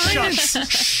down. It's science.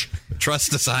 Shh.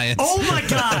 Trust the science. Oh my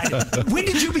God! When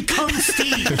did you become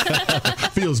Steve?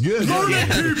 Feels good. Learning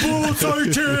people,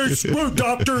 scientists,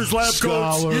 doctors, lab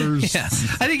scholars. Yeah.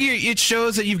 I think it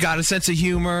shows that you've got a sense of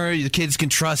humor. The kids can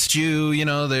trust you. You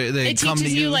know, they it come to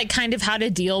teaches you. you like kind of how to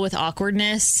deal with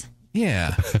awkwardness.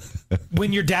 Yeah.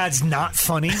 When your dad's not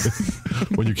funny.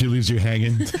 When your kid leaves you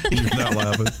hanging, you're not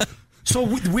laughing. So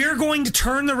we're going to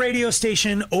turn the radio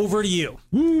station over to you.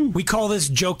 Woo. We call this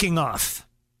joking off.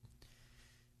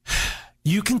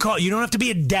 You can call. You don't have to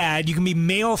be a dad. You can be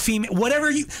male, female,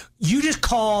 whatever. You just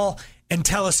call and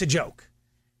tell us a joke,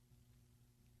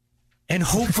 and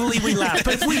hopefully we laugh.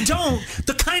 But if we don't,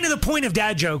 the point of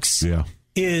dad jokes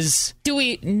is. Do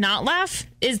we not laugh?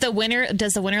 Does the winner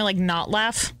like not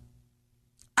laugh?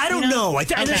 I don't know.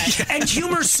 And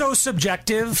humor's so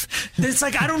subjective that it's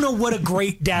like, I don't know what a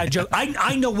great dad joke.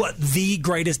 I know what the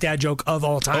greatest dad joke of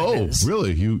all time is. Oh,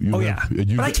 really?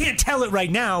 But I can't tell it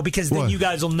right now because then you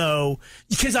guys will know.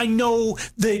 Because I know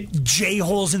the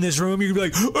J-holes in this room. You're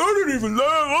going to be like, I didn't even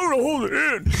laugh. I'm going to hold it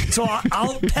in. So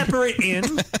I'll pepper it in.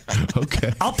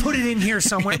 Okay. I'll put it in here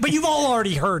somewhere. But you've all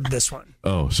already heard this one.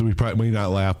 Oh, so we probably may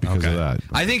not laugh because of that.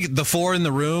 I think the 4 in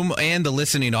the room and the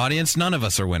listening audience, none of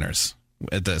us are winners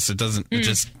at this. It doesn't. It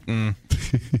just.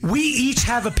 We each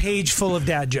have a page full of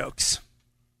dad jokes.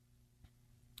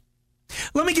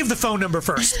 Let me give the phone number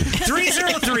first.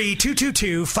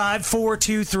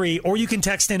 303-222-5423, or you can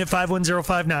text in at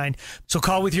 51059. So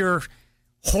call with your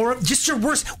just your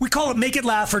worst. We call it make it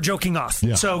laugh or joking off.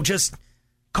 Yeah. So just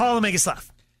call and make us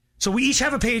laugh. So we each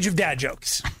have a page of dad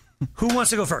jokes. Who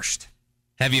wants to go first?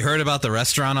 Have you heard about the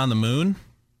restaurant on the moon?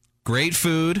 Great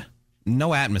food,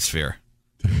 no atmosphere.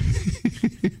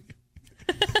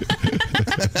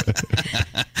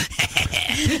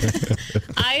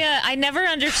 I never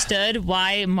understood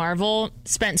why Marvel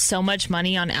spent so much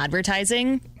money on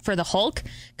advertising for the Hulk,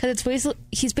 because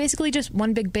he's basically just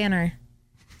one big banner.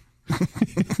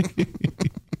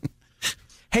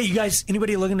 Hey, you guys,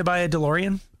 anybody looking to buy a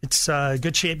DeLorean? It's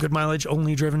good shape, good mileage,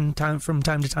 only driven from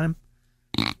time to time.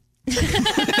 That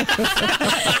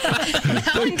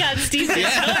one got Steve's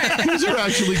heart. These are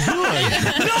actually good.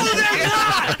 No, they're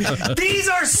not. These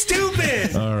are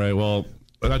stupid. All right, well,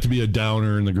 not to be a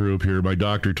downer in the group here, my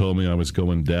doctor told me I was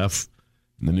going deaf.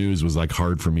 And the news was like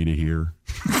hard for me to hear.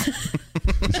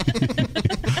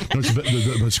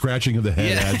 The scratching of the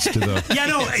head adds to the. Yeah,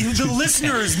 no, the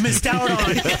listeners missed out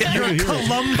on your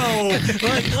Columbo.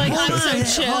 Like I'm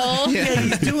so chill. Yeah,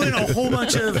 he's doing a whole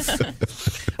bunch of.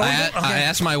 I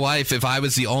asked my wife if I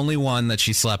was the only one that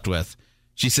she slept with.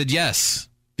 She said yes.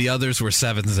 The others were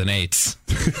 7s and 8s.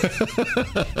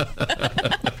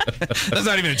 That's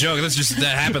not even a joke.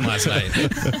 That happened last night.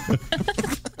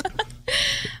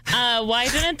 Why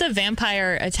didn't the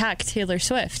vampire attack Taylor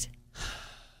Swift?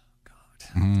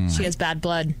 God. She has bad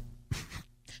blood.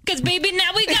 Because, baby,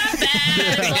 now we got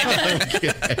bad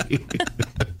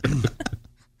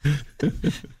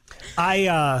blood.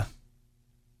 I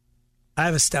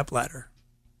have a stepladder.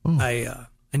 Oh. I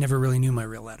never really knew my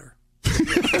real ladder. That's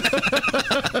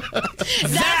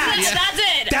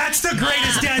it. That's the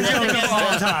greatest dad joke of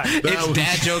all time. It's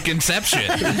dad joke inception.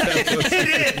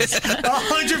 It is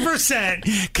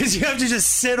 100% because you have to just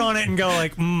sit on it and go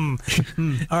like, All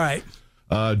right.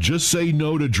 Just say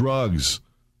no to drugs.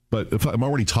 But if I'm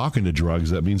already talking to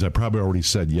drugs, that means I probably already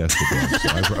said yes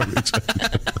to drugs.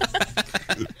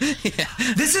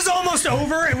 This is almost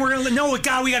over, and we're gonna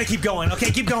we got to keep going.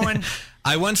 Okay, keep going.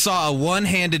 I once saw a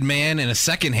one-handed man in a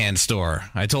secondhand store.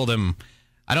 I told him,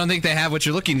 I don't think they have what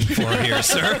you're looking for here,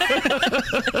 sir.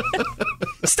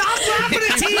 Stop laughing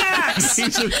at T-X!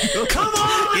 Come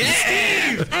on,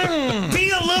 Steve!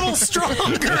 Be a little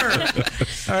stronger.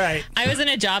 All right. I was in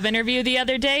a job interview the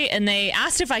other day, and they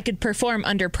asked if I could perform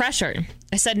under pressure.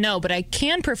 I said no, but I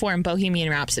can perform Bohemian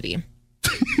Rhapsody.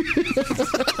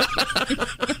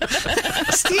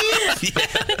 Steve! Yeah.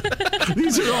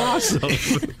 These are awesome.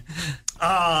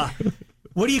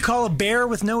 What do you call a bear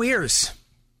with no ears?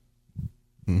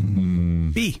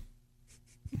 B.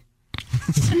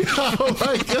 Oh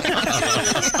my God.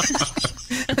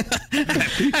 I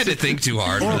had to think too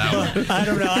hard for that one. I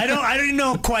don't know. I didn't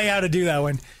know quite how to do that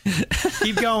one.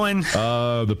 Keep going.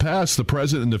 The past, the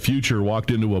present, and the future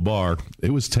walked into a bar.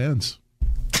 It was tense.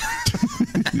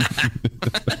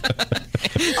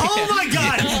 Oh my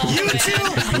God! You two!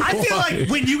 I feel like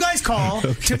when you guys call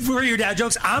for your dad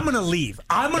jokes, I'm gonna leave.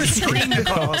 I'm gonna screen the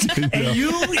calls, and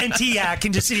you and T-Hack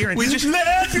can just sit here and just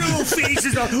laugh your little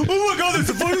faces off. Oh my God, that's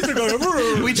the funniest thing I've ever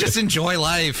heard. We just enjoy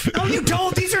life. No, you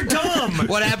don't. These are dumb.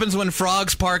 What happens when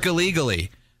frogs park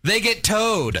illegally? They get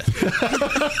towed. Steve's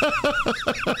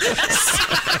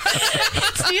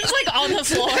like on the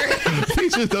floor.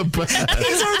 These are the best.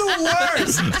 These are the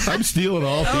worst. I'm stealing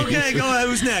all these. Okay, go ahead.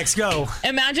 Who's next? Go.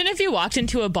 Imagine if you walked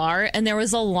into a bar and there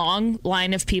was a long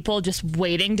line of people just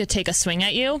waiting to take a swing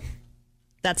at you.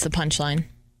 That's the punchline.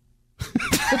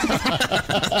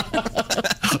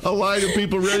 A line of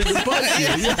people ready to punch you.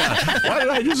 Yeah. Why did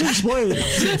I just explain it?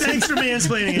 Thanks for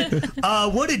mansplaining it.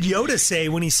 What did Yoda say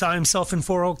when he saw himself in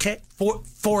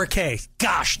 4K?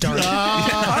 Gosh darn it. All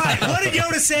right. What did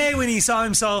Yoda say when he saw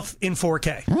himself in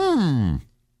 4K?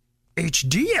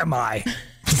 HDMI.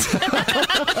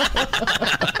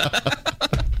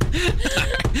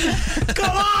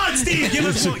 Come on, Steve. Give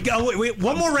us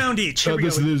one more round each.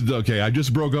 Okay, I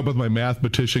just broke up with my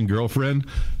mathematician girlfriend.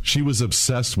 She was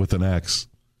obsessed with an X.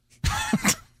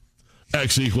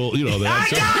 X equal, that. I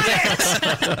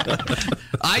got it!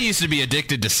 I used to be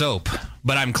addicted to soap,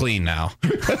 but I'm clean now.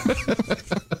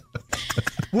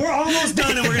 We're almost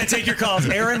done, and we're going to take your calls.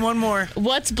 Aaron, one more.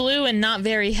 What's blue and not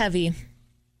very heavy? I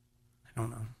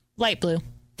don't know. Light blue.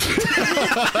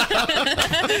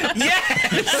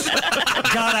 Yes!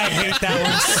 God, I hate that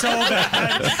one so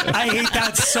bad. I hate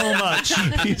that so much.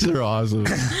 These are awesome.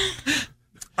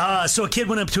 So a kid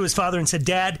went up to his father and said,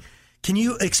 Dad, can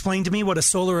you explain to me what a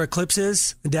solar eclipse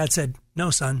is? And Dad said, no,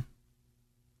 son.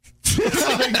 This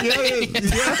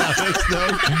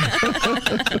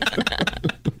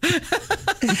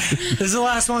is the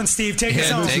last one, Steve. Take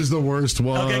us home. This is the worst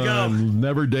one. Okay, go.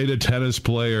 Never date a tennis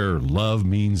player. Love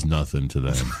means nothing to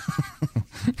them.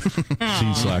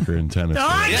 She's slacker in tennis. Oh,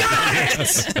 I got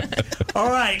it! All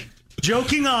right.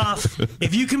 Joking off,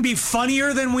 if you can be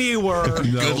funnier than we were,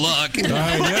 good luck. We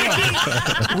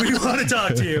want to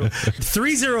talk to you.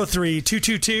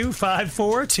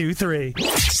 303-222-5423.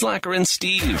 Slacker and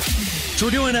Steve. So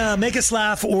we're doing Make Us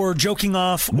Laugh or Joking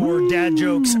Off or Dad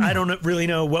Jokes. I don't really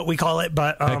know what we call it,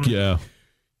 but heck yeah.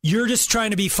 You're just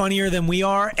trying to be funnier than we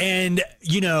are, and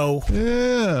there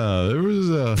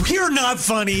was we're not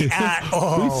funny at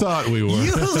all. We thought we were.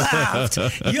 You laughed.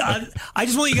 I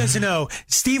just want you guys to know,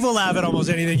 Steve will laugh at almost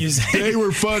anything you say. They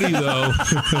were funny though.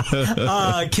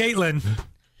 Caitlin.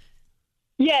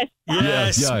 Yes.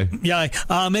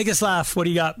 Yeah. Make us laugh. What do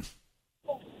you got?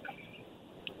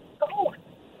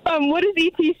 What is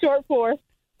ET short for?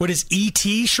 What is ET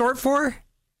short for?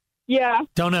 Yeah.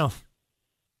 Don't know.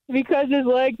 Because his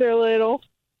legs are little.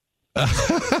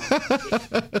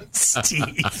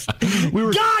 Steve.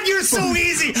 God, you're so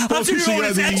easy. I'm sure you know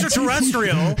it's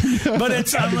extraterrestrial,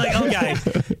 but I'm like, okay.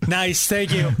 Nice.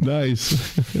 Thank you.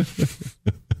 Nice.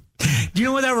 Do you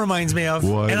know what that reminds me of?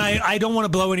 What? And I don't want to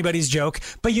blow anybody's joke,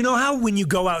 but you know how when you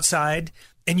go outside,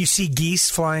 and you see geese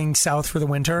flying south for the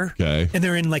winter. Okay. And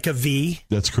they're in like a V.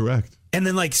 That's correct. And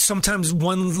then like sometimes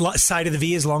one side of the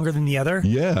V is longer than the other.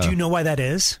 Yeah. Do you know why that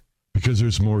is? Because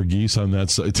there's more geese on that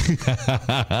side.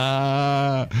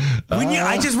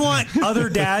 I just want other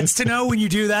dads to know when you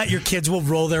do that, your kids will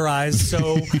roll their eyes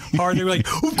so hard. They're like,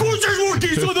 of course there's more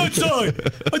geese on that side.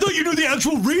 I thought you knew the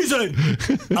actual reason.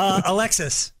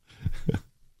 Alexis.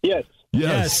 Yes.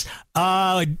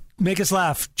 Make us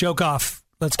laugh. Joke off.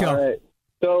 Let's go. All right.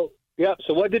 So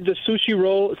what did the sushi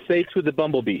roll say to the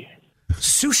bumblebee?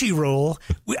 Sushi roll.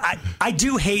 I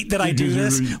do hate that I do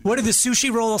this. What did the sushi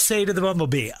roll say to the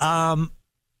bumblebee?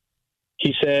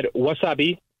 He said,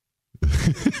 wasabi.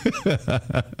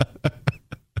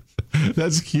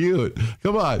 That's cute.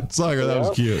 Come on, Sagar, that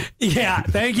was cute. Yeah,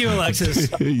 thank you, Alexis.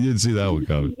 You didn't see that one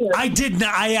coming. I did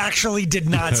not. I actually did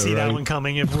not see that one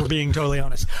coming, if we're being totally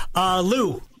honest.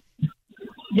 Lou.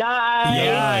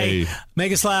 Yay.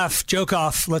 Make us laugh. Joke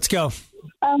off. Let's go.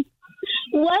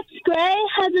 What's gray,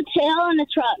 has a tail and a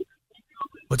trunk?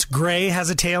 What's gray, has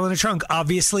a tail and a trunk?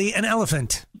 Obviously, an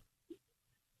elephant.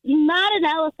 Not an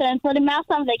elephant, but a mouse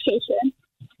on vacation.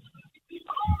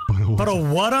 But a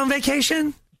what on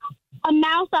vacation? A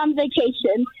mouse on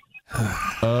vacation.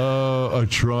 A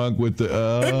trunk with the.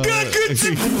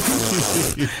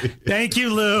 Thank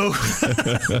you, Lou.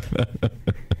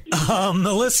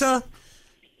 Melissa?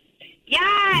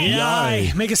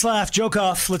 Yay! Make us laugh. Joke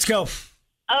off. Let's go.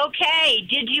 Okay,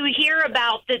 did you hear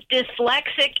about the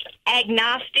dyslexic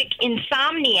agnostic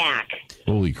insomniac?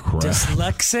 Holy crap.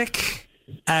 Dyslexic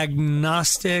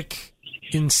agnostic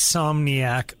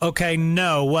insomniac. Okay,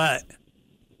 no, what?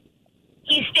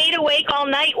 He stayed awake all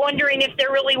night wondering if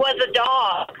there really was a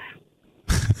dog.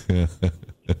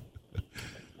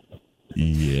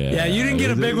 Yeah, you didn't get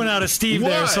a big one out of Steve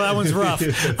there, so that one's rough.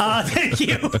 Thank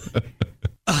you.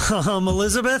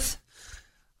 Elizabeth?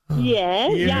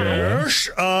 Yes.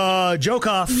 Joke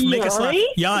off. Make us laugh.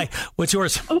 Yay. What's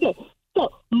yours? Okay.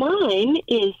 So mine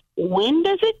is, when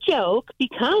does a joke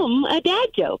become a dad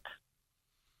joke?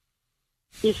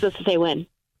 You're supposed to say when.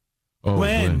 Oh,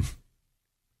 when?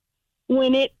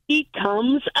 When it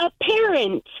becomes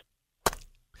apparent.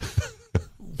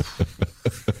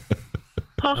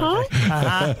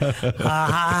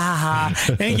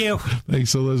 Thank you.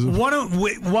 Thanks, Elizabeth.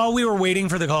 While we were waiting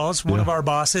for the calls, one of our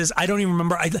bosses, I don't even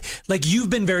remember. You've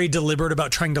been very deliberate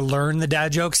about trying to learn the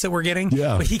dad jokes that we're getting.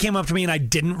 Yeah. But he came up to me and I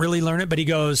didn't really learn it. But he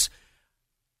goes,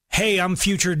 "Hey, I'm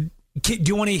future. Do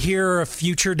you want to hear a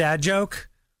future dad joke?"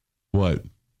 What?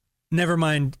 Never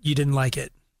mind. You didn't like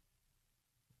it.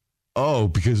 Oh,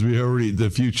 because I already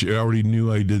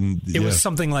knew I didn't. It was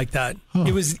something like that. Huh.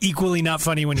 It was equally not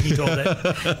funny when he told it.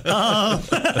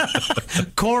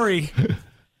 Corey.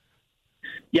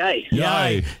 Yay.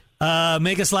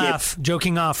 Make us laugh. Yep.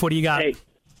 Joking off. What do you got? Hey,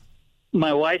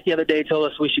 my wife the other day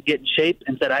told us we should get in shape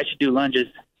and said I should do lunges.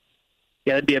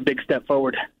 Yeah, that'd be a big step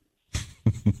forward.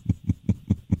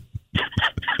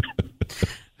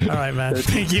 All right, man.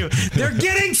 Thank you. They're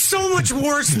getting so much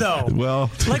worse, though. Well,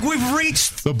 like we've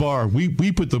reached the bar.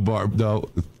 We put the bar. No,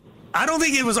 I don't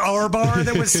think it was our bar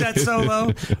that was set so low.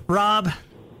 Rob.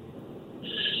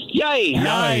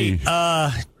 Yay!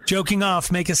 Joking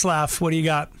off. Make us laugh. What do you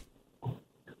got?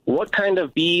 What kind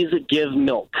of bees give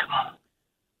milk?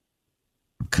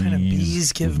 What kind of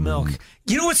bees give milk?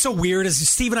 You know what's so weird is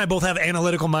Steve and I both have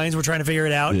analytical minds. We're trying to figure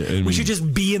it out. Yeah, we should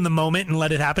just be in the moment and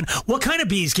let it happen. What kind of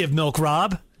bees give milk,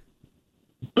 Rob?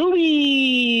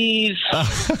 Boobies.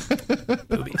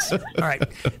 Boobies. All right.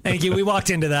 Thank you. We walked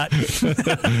into that.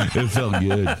 It felt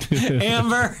good.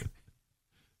 Amber.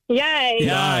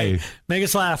 Yay. Make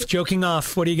us laugh. Joking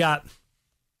off. What do you got?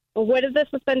 What did the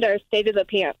suspender say to the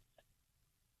pants?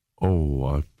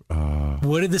 Oh,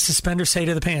 what did the suspender say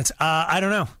to the pants? I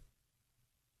don't know.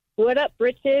 What up,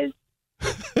 britches?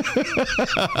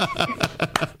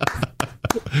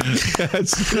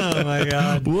 Oh my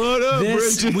God! What up,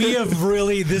 britches? We have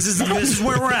really. This is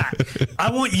where we're at.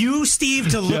 I want you, Steve,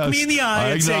 to look me in the eye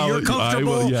and say you're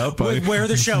comfortable with where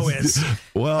the show is.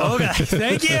 Well, okay.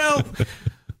 Thank you.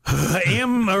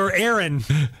 Aaron.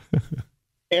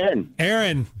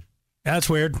 Aaron. That's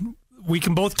weird. We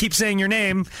can both keep saying your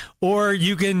name, or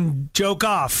you can joke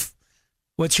off.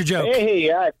 What's your joke?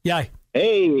 Hey, Yay.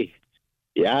 Hey,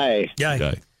 yay.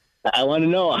 I want to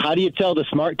know, how do you tell the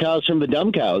smart cows from the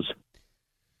dumb cows?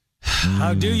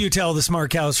 How do you tell the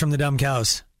smart cows from the dumb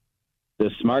cows?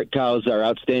 The smart cows are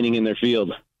outstanding in their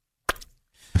field.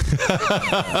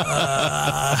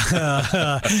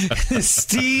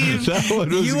 Steve,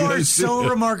 you are so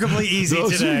remarkably easy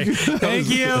today. Thank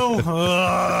you.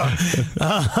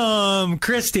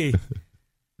 Christy.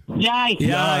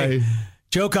 Yay.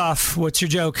 Joke off. What's your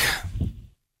joke?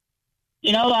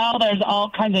 You know how there's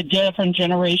all kinds of different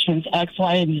generations, X,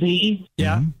 Y, and Z?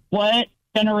 Yeah. What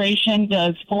generation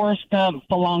does Forrest Gump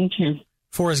belong to?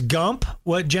 Forrest Gump?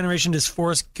 What generation does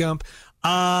Forrest Gump?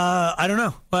 I don't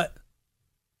know. What?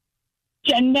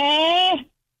 Jenny.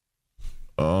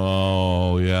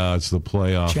 Oh, yeah, it's the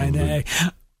playoff. Jenny.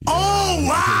 Oh,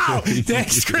 wow.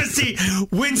 Thanks, Christy.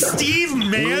 When Steve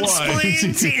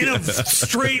mansplains in a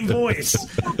straight voice.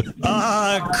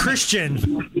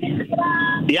 Christian.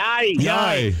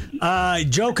 Yay.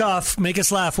 Joke off. Make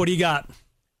us laugh. What do you got?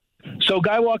 So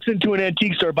guy walks into an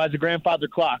antique store, buys a grandfather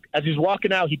clock. As he's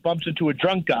walking out, he bumps into a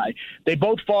drunk guy. They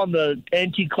both fall and the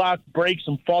antique clock breaks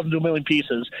and falls into a million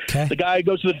pieces. Okay. The guy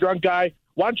goes to the drunk guy,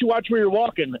 why don't you watch where you're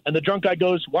walking? And the drunk guy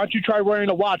goes, why don't you try wearing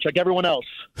a watch like everyone else?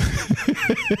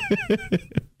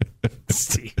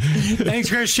 Thanks,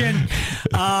 Christian.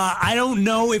 I don't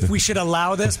know if we should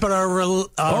allow this, but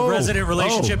our resident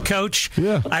relationship coach,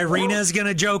 Irina, is going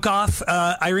to joke off.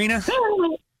 Irina?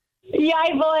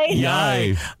 Yay, boys.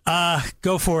 Yay.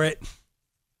 Go for it.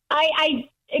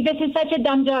 This is such a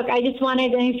dumb joke. I just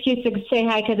wanted an excuse to say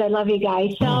hi because I love you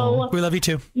guys. So we love you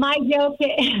too. My joke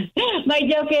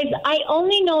is I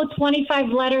only know 25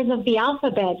 letters of the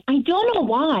alphabet. I don't know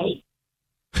why.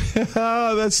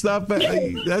 That's not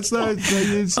bad. That's not.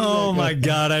 Oh my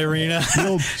God, Irina!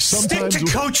 Stick to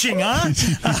coaching, huh?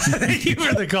 Thank you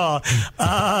for the call,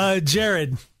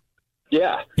 Jared.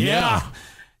 Yeah.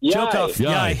 Joke off.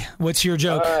 Yay. What's your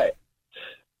joke? All right.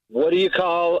 What do you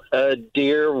call a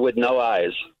deer with no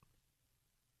eyes?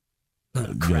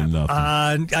 Oh, crap.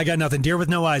 I got nothing. Deer with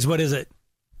no eyes. What is it?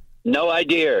 No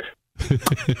idea.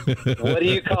 What do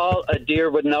you call a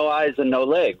deer with no eyes and no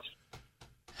legs?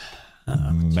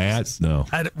 Matt? No.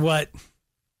 What?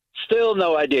 Still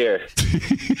no idea.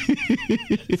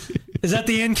 Is that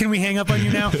the end? Can we hang up on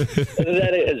you now?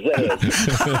 That is.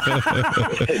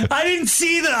 I didn't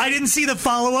see the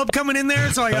follow-up coming in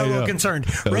there, so I got a little concerned.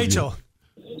 Rachel.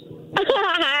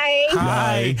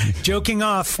 Hi. Joking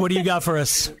off. What do you got for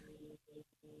us?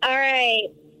 All right.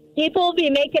 People will be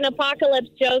making apocalypse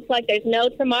jokes like there's no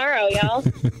tomorrow, y'all.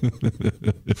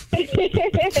 Thank you,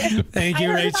 I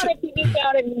heard Rachel. about a TV show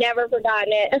and I've never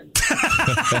forgotten it.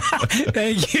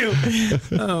 Thank you.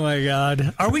 Oh my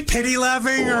God. Are we pity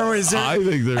laughing or is it? I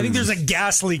think there's a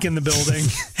gas leak in the building.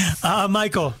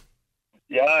 Michael.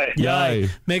 Yay.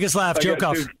 Make us laugh. Joke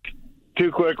off.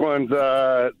 Two quick ones.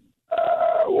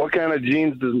 What kind of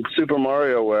jeans does Super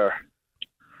Mario wear?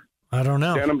 I don't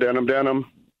know. Denim.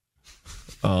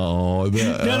 Oh,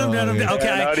 denim. Okay.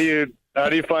 And how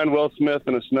do you find Will Smith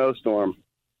in a snowstorm?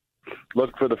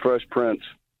 Look for the Fresh Prince.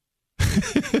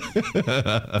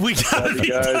 We gotta be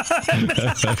done.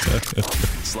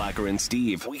 Slacker and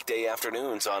Steve, weekday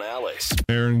afternoons on Alice.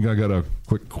 Aaron, I got a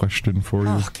quick question for you.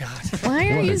 Oh God!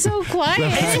 Why are you so quiet?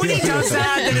 It's when he does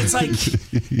that, then it's like.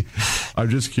 I'm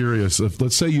just curious. If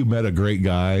let's say you met a great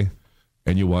guy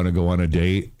and you want to go on a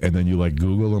date, and then you like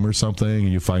Google him or something,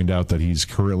 and you find out that he's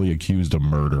currently accused of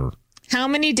murder. How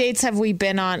many dates have we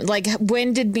been on? Like,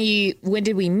 when did we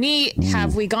meet? Ooh.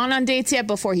 Have we gone on dates yet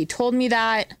before he told me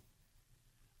that?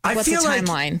 What's I feel the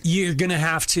timeline? Like you're going to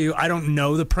have to, I don't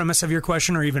know the premise of your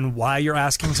question or even why you're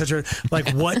asking such a, like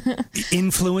what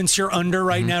influence you're under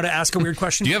right now to ask a weird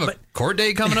question. Do you have a court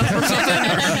date coming up or something?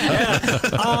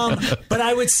 But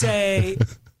I would say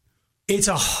it's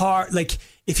a hard, like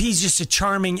if he's just a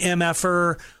charming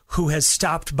MFer who has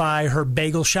stopped by her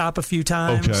bagel shop a few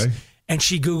times. Okay. And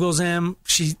she Googles him,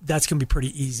 that's going to be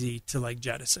pretty easy to like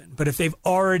jettison. But if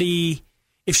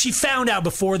she found out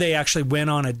before they actually went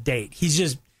on a date, he's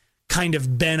just kind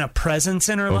of been a presence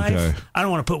in her life. I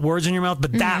don't want to put words in your mouth,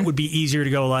 but that would be easier to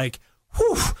go like,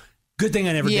 whew, good thing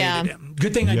I never dated him.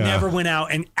 Good thing I never went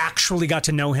out and actually got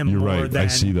to know him You're more right. than I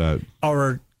see that.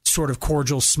 our sort of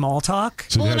cordial small talk.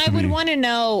 So and I would want to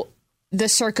know the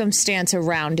circumstance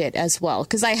around it as well,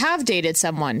 because I have dated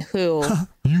someone who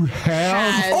you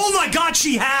have. Oh my God,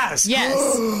 she has.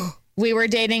 Yes, we were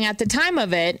dating at the time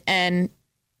of it, and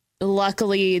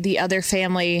luckily the other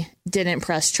family didn't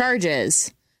press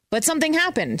charges, but something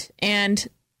happened and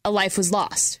a life was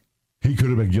lost. He could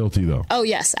have been guilty though. Oh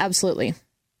yes, absolutely.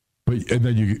 But and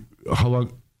then how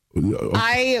long?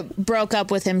 I broke up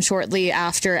with him shortly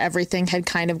after everything had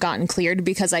kind of gotten cleared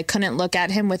because I couldn't look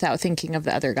at him without thinking of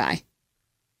the other guy.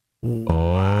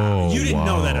 Oh, you didn't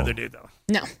know that other dude though.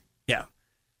 No. Yeah.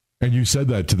 And you said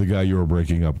that to the guy you were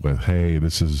breaking up with. Hey,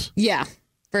 this is. Yeah,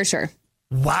 for sure.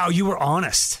 Wow, you were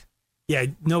honest. Yeah,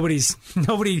 nobody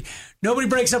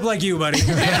breaks up like you, buddy.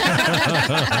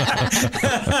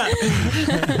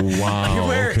 Wow.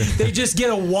 Where they just get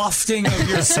a wafting of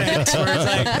your scent, where it's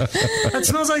like, that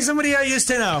smells like somebody I used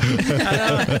to know.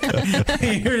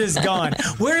 You're just gone.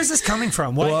 Where is this coming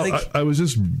from? What, well, I was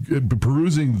just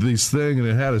perusing this thing, and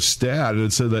it had a stat, and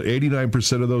it said that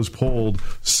 89% of those polled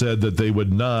said that they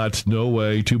would not, no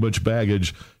way, too much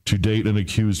baggage to date an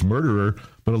accused murderer,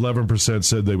 but 11%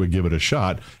 said they would give it a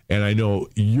shot. And I know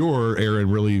you're, Aaron,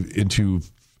 really into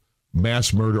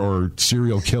mass murder or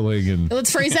serial killing. And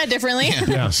let's phrase that differently.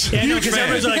 Yes. Yeah, because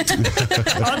everyone's like,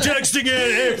 I'm texting it.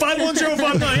 Hey,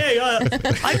 51059. Hey,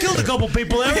 I killed a couple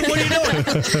people. Aaron, what are you doing?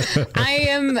 I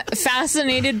am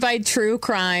fascinated by true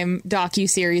crime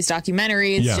docuseries,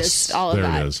 documentaries, just all of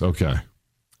that. There it is. Okay.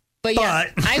 But yeah,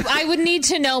 I would need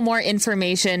to know more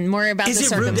information, more about the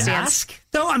circumstance. Rude to ask?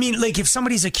 No, I mean, like if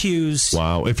somebody's accused.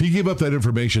 Wow. If he gave up that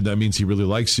information, that means he really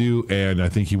likes you, and I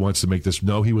think he wants to make this.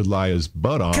 No, he would lie his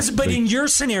butt off. But in your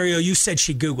scenario, you said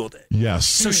she Googled it. Yes.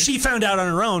 So she found out on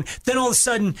her own. Then all of a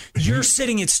sudden, you're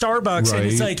sitting at Starbucks, and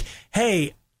it's like,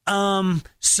 hey,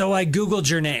 so I Googled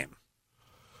your name.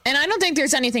 And I don't think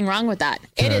there's anything wrong with that.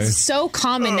 Okay. It is so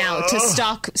common now to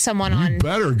stalk someone on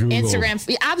Instagram.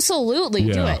 Absolutely,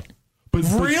 do it. But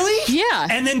really? Yeah.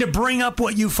 And then to bring up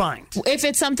what you find. If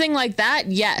it's something like that,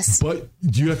 yes. But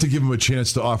you have to give him a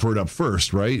chance to offer it up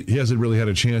first, right? He hasn't really had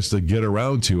a chance to get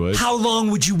around to it. How long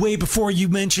would you wait before you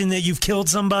mention that you've killed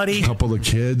somebody? A couple of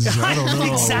kids? I don't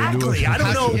know. Exactly. I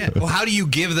don't know. Well, how do you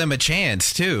give them a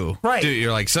chance, too? Right. Dude,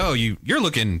 you're like, so you're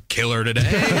looking killer today.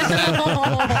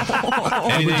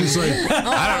 How do you...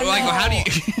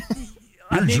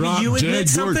 Maybe you admit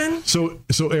something? So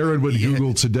Aaron would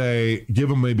Google today, give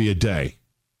him maybe a day.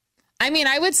 I mean,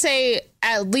 I would say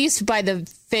at least by the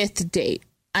 5th date,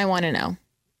 I want to know.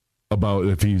 About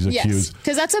if he's accused. Yes,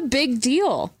 because that's a big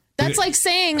deal. That's like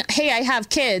saying, hey, I have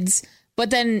kids, but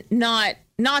then not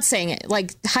saying it,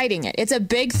 like hiding it. It's a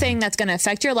big thing that's going to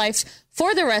affect your life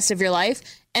for the rest of your life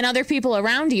and other people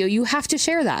around you. You have to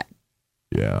share that.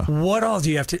 Yeah. What all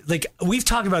do you have to, like, we've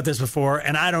talked about this before,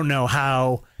 and I don't know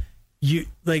how you,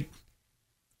 like,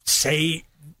 say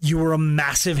you were a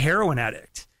massive heroin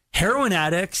addict. Heroin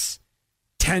addicts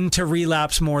tend to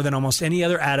relapse more than almost any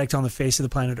other addict on the face of the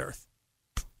planet Earth.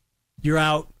 You're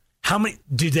out. How many,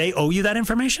 do they owe you that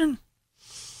information?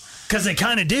 Because they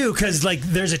kind of do, because like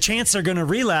there's a chance they're going to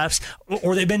relapse,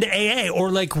 or they've been to AA, or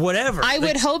like whatever. I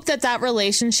would hope that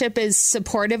relationship is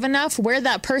supportive enough where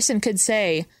that person could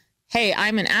say, hey,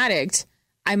 I'm an addict.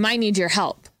 I might need your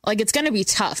help. Like, it's going to be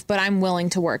tough, but I'm willing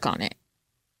to work on it.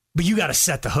 But you got to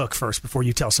set the hook first before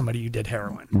you tell somebody you did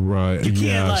heroin. Right. You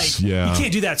can't you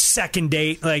can't do that second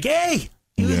date. Like, hey,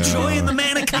 you enjoying the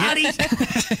manicotti?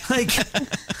 Like,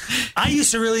 I used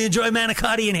to really enjoy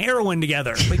manicotti and heroin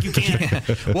together. Like, you can't.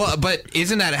 Well, but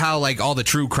isn't that how like all the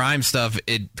true crime stuff?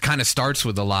 It kind of starts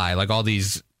with a lie. Like all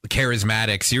these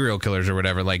charismatic serial killers or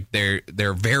whatever. Like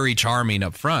they're very charming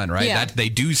up front, right? Yeah. That they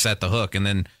do set the hook, and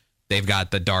then they've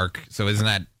got the dark. So isn't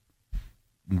that?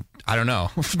 I don't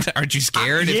know. Aren't you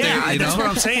scared? That's what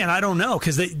I'm saying. I don't know,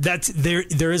 because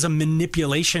there is a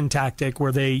manipulation tactic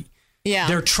where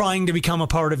they're trying to become a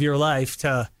part of your life.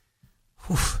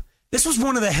 This was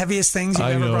one of the heaviest things you've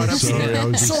ever brought up.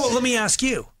 So let me ask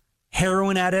you: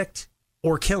 heroin addict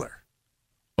or killer?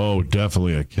 Oh,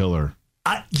 definitely a killer.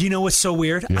 You know what's so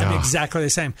weird? Yeah. I'm exactly the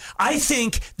same. I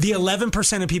think the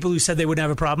 11% of people who said they wouldn't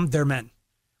have a problem, they're men.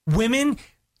 Women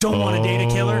don't want to date a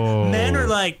killer. Men are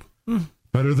like...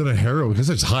 Better than a heroin, because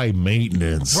it's high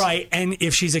maintenance. Right, and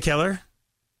if she's a killer,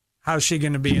 how's she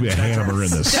going to be? A hammer in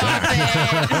the sack.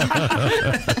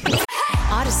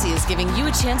 Odyssey is giving you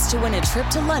a chance to win a trip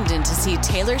to London to see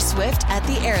Taylor Swift at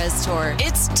the Eras Tour.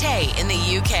 It's Tay in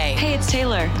the UK. Hey, it's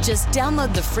Taylor. Just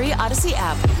download the free Odyssey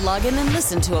app, log in and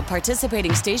listen to a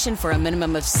participating station for a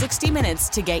minimum of 60 minutes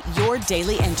to get your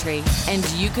daily entry. And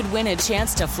you could win a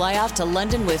chance to fly off to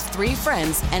London with 3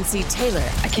 friends and see Taylor.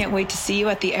 I can't wait to see you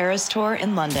at the Eras Tour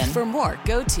in London. For more,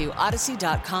 go to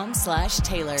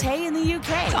odyssey.com/Taylor. Tay in the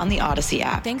UK. It's on the Odyssey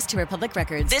app. Thanks to Republic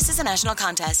Records. This is a national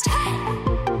contest.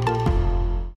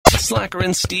 Slacker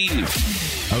and Steve.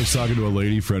 I was talking to a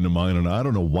lady friend of mine, and I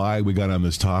don't know why we got on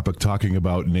this topic, talking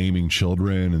about naming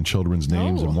children and children's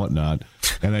names and whatnot.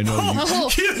 And I know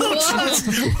okay, no.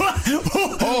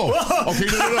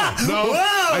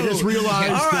 I just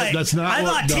realized that's not. I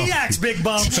thought T-Ax big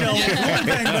bombshell was one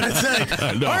thing, but it's like,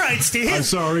 all right, Steve. I'm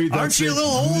sorry. Aren't you a little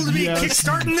old to be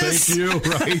kickstarting this? Thank you.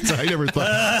 Right. I never thought.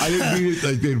 I didn't mean it.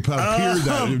 It appeared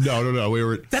that. No. We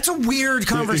were. That's a weird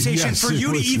conversation for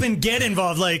you to even get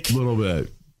involved. Like a little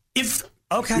bit.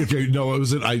 Okay. No, it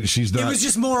wasn't. She's not. It was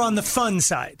just more on the fun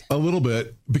side. A little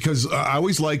bit, because I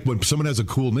always like when someone has a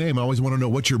cool name. I always want to know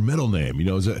what's your middle name.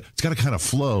 It's got to kind of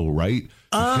flow, right?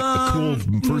 A cool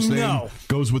first name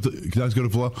goes with that's going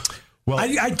to flow. Well,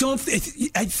 I don't.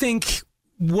 I think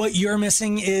what you're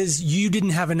missing is you didn't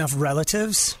have enough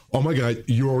relatives. Oh my God,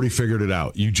 you already figured it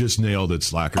out. You just nailed it,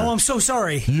 Slacker. Oh, I'm so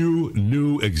sorry. You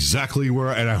knew exactly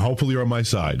where, and hopefully you're on my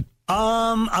side.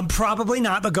 I'm probably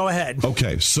not, but go ahead.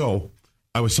 Okay, so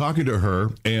I was talking to her,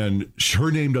 and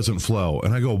her name doesn't flow.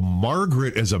 And I go,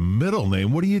 Margaret as a middle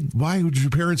name? Why would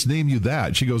your parents name you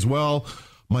that? She goes, well,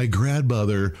 my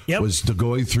grandmother was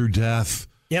going through death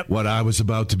when I was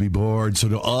about to be born. So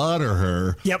to honor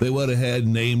her, they went ahead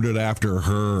and named it after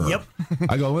her.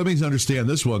 I go, let me understand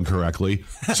this one correctly.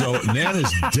 So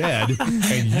Nana's dead,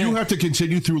 and you have to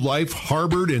continue through life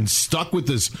harbored and stuck with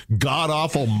this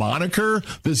god-awful moniker,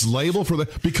 this label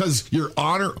because your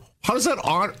honor... How does that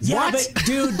honor? Yeah, but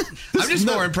dude, I'm just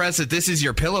more impressed that this is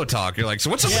your pillow talk. You're like, so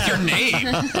what's up with your name?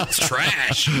 It's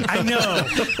trash. I know.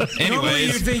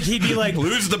 Anyways, you'd think he'd be like,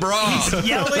 lose the bra. He's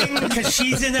yelling because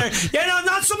she's in there.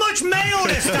 Not so much mayo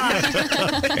this time.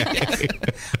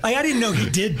 I didn't know he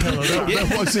did pillow talk.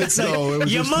 That wasn't. No, it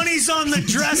was your money's on the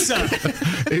dresser.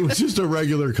 It was just a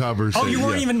regular conversation. Oh, you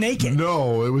weren't even naked?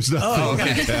 No, it was nothing. Oh,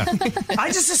 okay.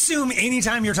 I just assume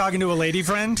anytime you're talking to a lady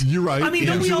friend. You're right. I mean,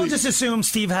 don't we all just assume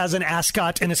Steve has an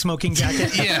ascot and a smoking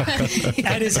jacket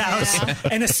at his house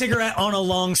and a cigarette on a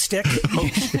long stick?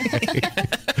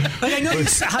 Like, I know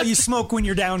how you smoke when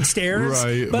you're downstairs,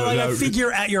 right? But I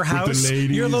figure at your house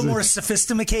you're a little more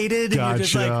sophisticated. Gotcha. And you're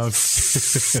just like,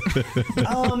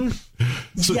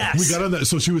 so yes. We got on that.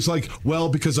 So she was like, well,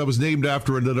 because I was named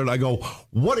after it. And I go,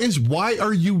 why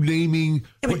are you naming?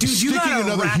 Yeah, but dude, you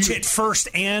got a ratchet first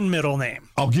and middle name.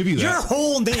 I'll give you that. Your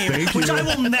whole name, which I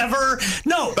will never.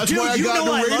 No, that's dude, why I got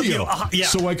I the radio. love you.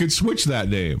 So I could switch that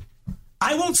name.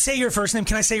 I won't say your first name.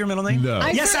 Can I say your middle name? No.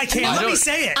 Yes, I can. Let me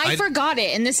say it. I forgot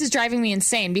it, and this is driving me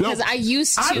insane because I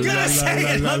used to. I'm going to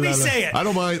say it. Let me say it. I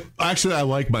don't mind. Actually, I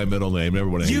like my middle name.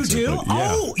 Everyone hates you do? it.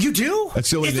 Yeah. Oh, you do? That's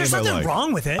the only name I like. There's nothing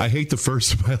wrong with it. I hate the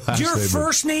first of my last name. Your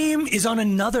first name is on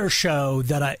another show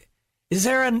that I... Is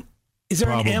there an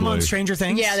M on Stranger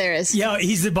Things? Yeah, there is. Yeah,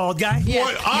 he's the bald guy? Yeah.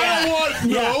 What? I don't want...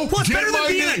 No. Well, it's better than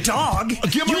being a dog.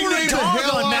 Get my You're name a dog, the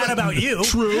hell I'm mad about you.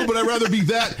 True, but I'd rather be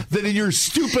that than in your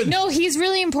stupid... No, he's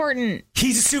really important.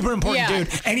 He's a super important dude.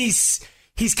 And he's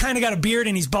kind of got a beard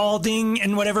and he's balding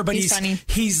and whatever, but he's funny.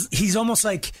 He's almost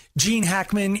like Gene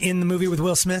Hackman in the movie with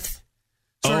Will Smith.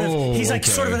 He's like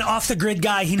sort of an off-the-grid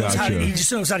guy. He knows he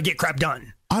just knows how to get crap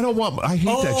done. I hate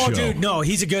that show. Oh, dude, no,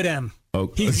 he's a good M. Oh.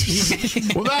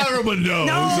 Well, now everyone knows.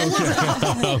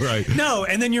 No. All right. No,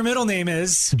 and then your middle name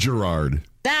is? Gerard.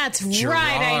 That's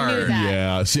right. I knew that.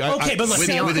 Yeah. See, but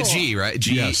with a G, right?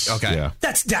 G. Yes. Okay. Yeah.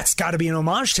 That's got to be an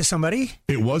homage to somebody.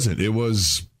 It wasn't.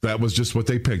 That was just what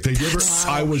they picked.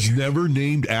 I was never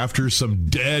named after some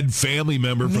dead family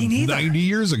member from 90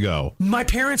 years ago. My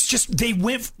parents they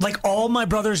went like all my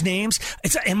brothers' names.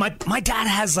 And my dad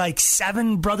has like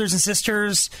 7 brothers and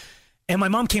sisters. And my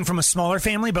mom came from a smaller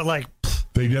family, but like...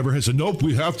 They never had said, nope,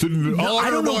 we have to... No, I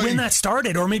don't know when that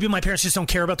started. Or maybe my parents just don't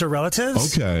care about their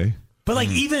relatives. Okay. But like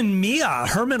even Mia,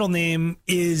 her middle name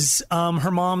is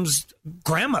her mom's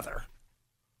grandmother.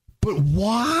 But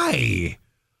why?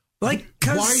 Like,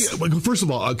 cause... Why? First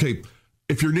of all, okay...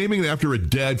 If you're naming it after a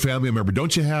dead family member,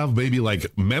 don't you have maybe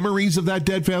like memories of that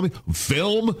dead family?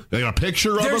 Film? Like a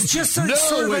picture of them? Just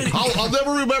I'll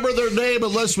never remember their name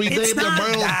unless we name their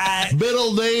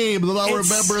middle name. Then I'll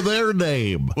remember their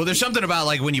name. Well, there's something about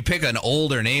like when you pick an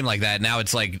older name like that, now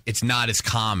it's like it's not as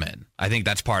common. I think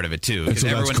that's part of it too. Because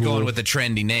everyone's going with the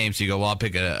trendy name. So you go, well, I'll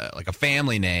pick a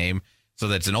family name. So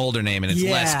that's an older name and it's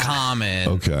less common.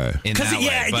 Okay. In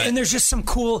that way. And there's just some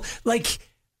cool, like...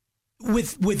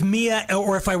 With Mia,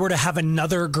 or if I were to have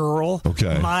another girl,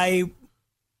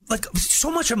 so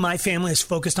much of my family is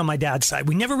focused on my dad's side.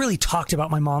 We never really talked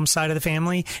about my mom's side of the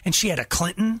family, and she had a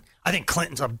Clinton. I think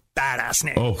Clinton's a badass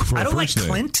name. Oh, I don't like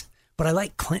Clint, but I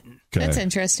like Clinton. Okay. That's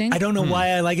interesting. I don't know why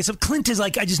I like it. So Clint is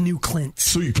like, I just knew Clint.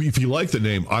 So if you like the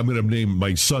name, I'm going to name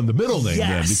my son the middle name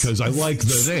then because I like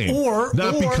the name. Or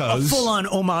because a full-on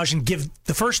homage and give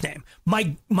the first name.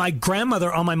 My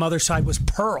grandmother on my mother's side was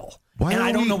Pearl.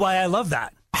 I don't know why I love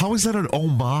that. How is that an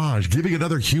homage? Giving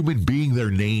another human being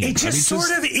their name? It just sort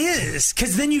of is,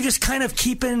 because then you just kind of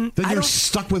Then you're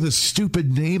stuck with a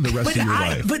stupid name the rest of your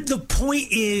life. But the point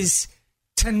is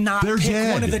to not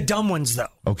pick one of the dumb ones, though.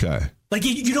 Okay. Like,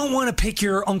 you don't want to pick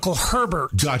your Uncle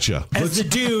Herbert. Gotcha. As the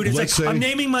dude. It's like, I'm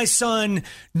naming my son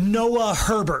Noah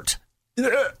Herbert.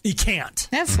 You can't.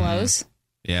 That flows.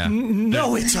 Yeah.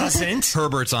 No, it doesn't.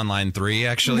 Herbert's on line 3,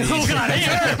 actually. Oh, God.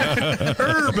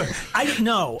 Herb. I don't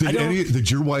know. Did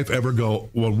your wife ever go,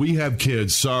 when we have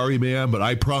kids, sorry, man, but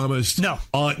I promised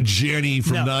Aunt Jenny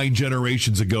from 9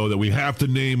 generations ago that we have to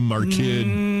name our kid?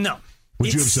 No.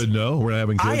 Would you have said no? We're not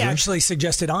having kids? I actually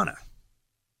suggested Anna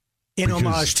in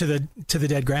homage to the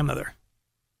dead grandmother.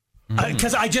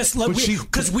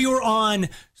 Because we were on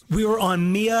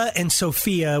Mia and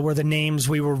Sophia were the names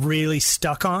we were really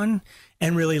stuck on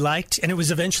and really liked, and it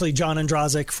was eventually John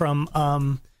Andrazik from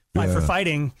Fight for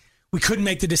Fighting. We couldn't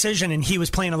make the decision, and he was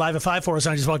playing a Live at 5 for us,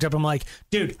 and I just walked up and I'm like,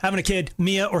 dude, having a kid,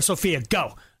 Mia or Sophia, go.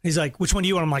 And he's like, which one do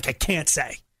you want? I'm like, I can't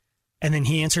say. And then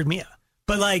he answered Mia.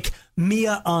 But like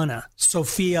Mia Anna,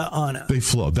 Sophia Anna. They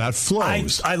flow. That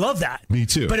flows. I love that. Me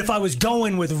too. But if I was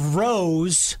going with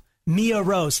Rose, Mia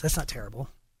Rose, that's not terrible.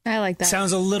 I like that.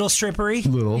 Sounds a little strippery.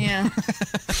 Little. Yeah.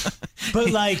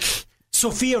 But like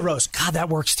Sophia Rose, God, that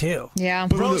works too. Yeah.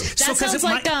 Rose, that sounds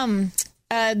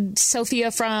like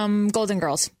Sophia from Golden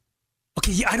Girls.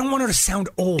 Okay, yeah, I don't want her to sound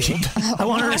old. I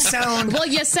want her to sound... Well,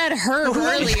 you said Herb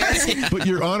earlier. But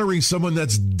you're honoring someone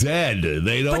that's dead.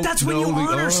 They don't know. But that's when you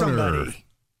honor somebody.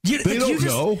 They don't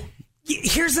know.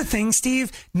 Here's the thing,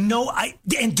 Steve.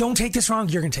 And don't take this wrong.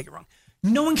 You're going to take it wrong.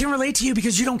 No one can relate to you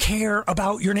because you don't care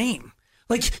about your name.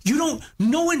 Like, no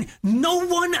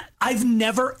one, I've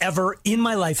never, ever in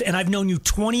my life, and I've known you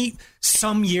 20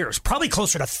 some years, probably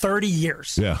closer to 30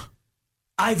 years. Yeah.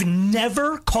 I've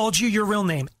never called you your real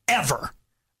name, ever.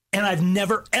 And I've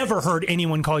never, ever heard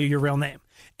anyone call you your real name.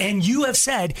 And you have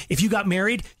said if you got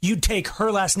married, you'd take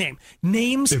her last name.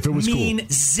 Names if it was mean cool.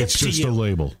 zip it's to just you. a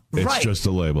label. It's right. just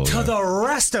a label. To the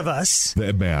rest of us,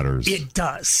 it matters. It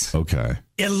does. Okay.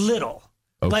 A little.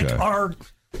 Okay.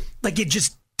 Like it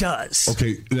just does.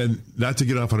 Okay, then not to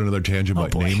get off on another tangent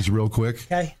about names real quick.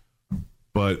 Okay.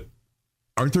 But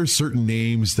aren't there certain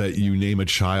names that you name a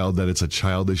child that it's a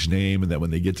childish name and that when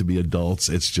they get to be adults,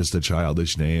 it's just a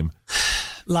childish name?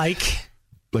 Like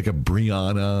a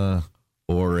Brianna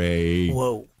or a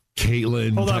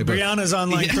Caitlin. Hold on, Brianna's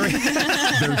on line 3.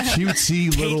 They're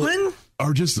cutesy little... Caitlin?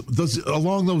 Are just those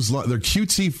along those lines. They're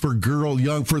cutesy for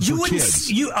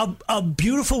kids. A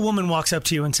beautiful woman walks up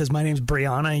to you and says, "My name's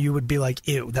Brianna." You would be like,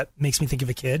 "Ew, that makes me think of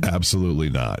a kid." Absolutely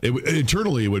not.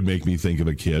 Internally, it would make me think of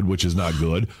a kid, which is not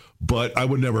good. But I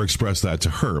would never express that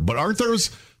to her. But aren't those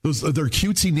they're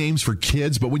cutesy names for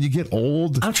kids? But when you get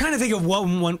old, I'm trying to think of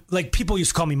one. Like people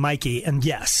used to call me Mikey, and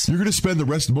yes, you're going to spend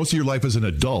most of your life as an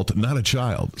adult, not a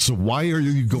child. So why are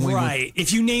you going right?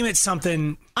 If you name it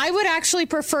something. I would actually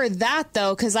prefer that,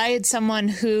 though, because I had someone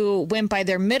who went by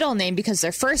their middle name because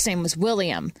their first name was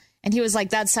William. And he was like,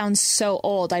 that sounds so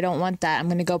old. I don't want that. I'm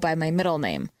going to go by my middle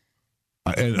name,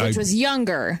 which was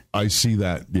younger. I see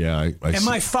that. Yeah. And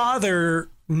my father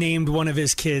named one of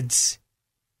his kids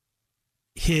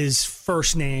his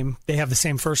first name. They have the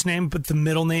same first name, but the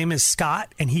middle name is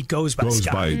Scott, and he goes by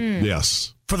Scott.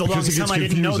 Yes. For the longest time, I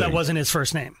didn't know that wasn't his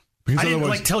first name. I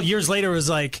didn't till years later. It was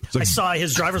like I saw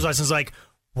his driver's license. Like,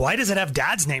 why does it have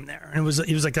Dad's name there? And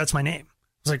he was like, that's my name.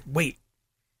 I was like, wait,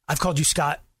 I've called you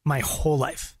Scott my whole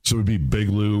life. So it would be Big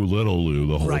Lou, Little Lou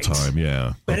the whole time.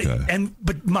 Yeah.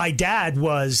 But my dad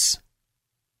was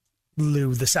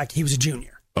Lou the second. He was a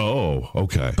junior. Oh,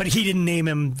 okay. But he didn't name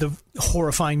him the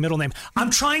horrifying middle name. I'm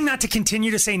trying not to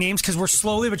continue to say names because we're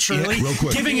slowly but surely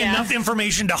giving enough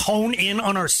information to hone in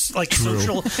on our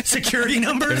social security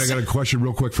numbers. And I got a question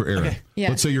real quick for Aaron. Okay. Yeah.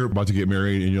 Let's say you're about to get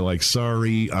married and you're like,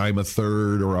 sorry, I'm a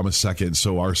third or I'm a second.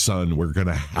 So our son, we're going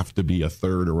to have to be a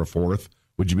third or a fourth.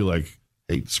 Would you be like,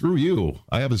 hey, screw you.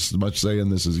 I have as much say in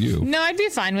this as you. No, I'd be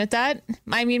fine with that.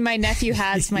 I mean, my nephew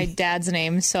has my dad's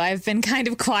name, so I've been kind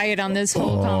of quiet on this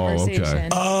whole conversation. Okay.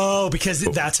 Oh, because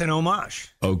that's an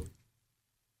homage. Oh.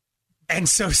 And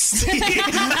so Steve...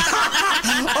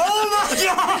 oh, my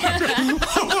God!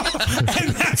 And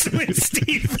that's when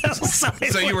Steve fell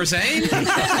silent. So you were saying?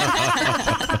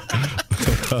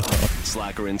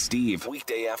 Slacker and Steve,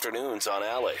 weekday afternoons on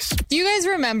Alice. Do you guys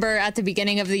remember at the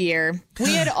beginning of the year,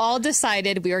 we had all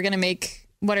decided we were going to make,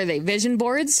 what are they, vision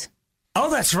boards? Oh,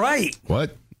 that's right.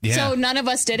 What? Yeah. So none of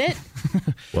us did it?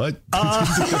 What?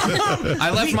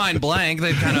 I left mine blank.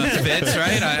 That kind of fits,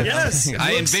 right? Yes.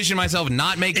 I envision myself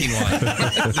not making one.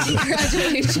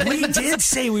 Congratulations. We did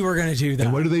say we were going to do that.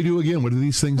 And what do they do again? What do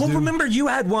these things do? Well, remember you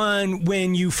had one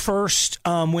when you first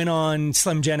went on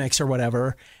Slimgenics or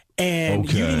whatever.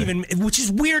 And you didn't even, which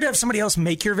is weird to have somebody else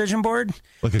make your vision board,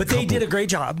 but they did a great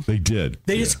job. They did.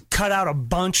 They just cut out a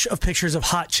bunch of pictures of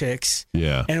hot chicks.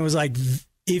 Yeah. And it was like,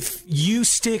 if you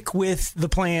stick with the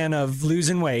plan of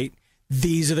losing weight,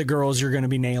 these are the girls you're going to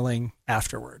be nailing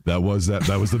afterward. That was the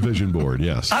vision board.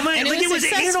 Yes. I mean, it was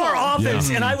in our office,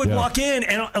 and I would walk in,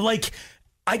 and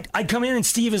I'd come in, and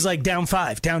Steve is like down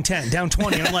 5, down 10, down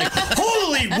 20. And I'm like,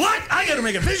 holy what? I got to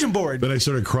make a vision board. Then I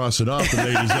started crossing off the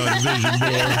ladies on the vision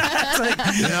board.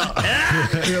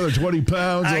 The other 20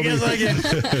 pounds.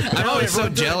 I'm always so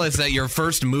jealous that your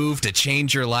first move to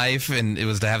change your life, and it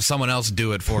was to have someone else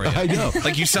do it for you. I know.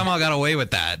 Like you somehow got away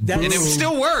with that. And it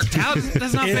still worked.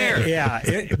 That's not fair. Yeah,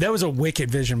 that was a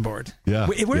wicked vision board. Yeah.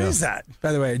 Where is that,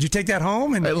 by the way? Did you take that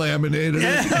home? And I laminated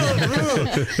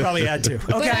it. Probably had to. Okay.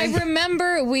 But I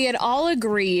remember we had all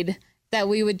agreed that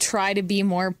we would try to be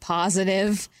more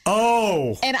positive.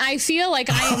 Oh. And I feel like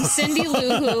I am Cindy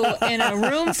Lou Who in a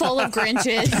room full of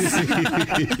Grinches.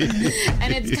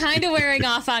 And it's kind of wearing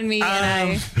off on me.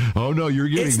 Oh, no, you're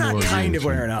getting It's not more kind of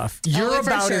wearing off. You're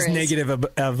about as negative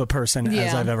of a person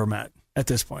as I've ever met at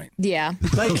this point. Yeah.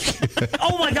 Like,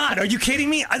 oh my God, are you kidding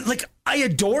me? I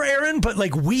adore Aaron, but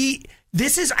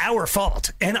this is our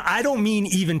fault. And I don't mean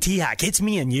even T-Hack. It's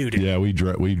me and you, dude. Yeah,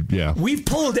 We've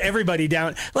pulled everybody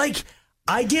down. Like,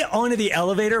 I get onto the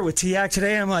elevator with T-Hack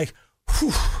today. I'm like,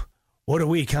 whew, what a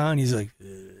week, huh? And he's like,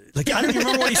 I don't even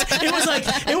remember what he said. It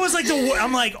was like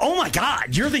I'm like, oh my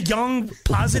God, you're the young,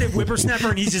 positive whippersnapper.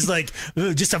 And he's just like,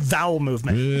 just a vowel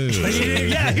movement.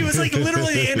 Yeah, he was like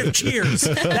literally the end of Cheers.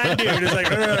 That dude is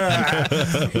like,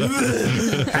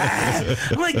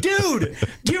 I'm like, dude,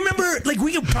 do you remember,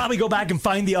 we could probably go back and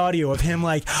find the audio of him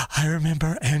like, I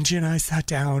remember Angie and I sat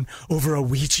down over a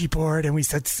Ouija board and we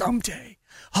said, someday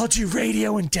I'll do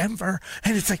radio in Denver.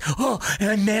 And it's like, oh, and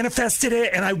I manifested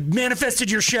it, and I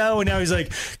manifested your show, and now he's like,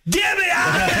 get me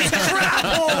out of this crap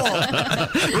hole.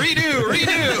 Redo,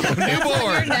 new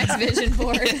board. Your next vision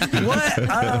board.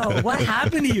 What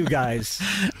happened to you guys?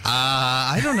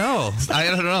 I don't know.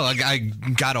 I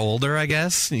got older, I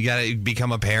guess. You got to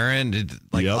become a parent.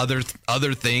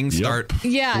 Other things start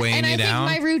weighing you down. And I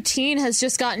think my routine has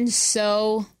just gotten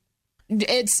so...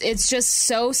 It's just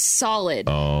so solid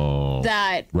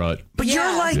that right. But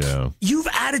you're you've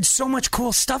added so much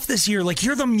cool stuff this year. Like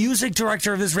you're the music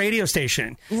director of this radio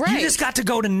station. Right. You just got to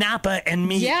go to Napa and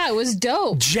meet. Yeah, it was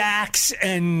dope. Jax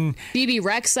and BB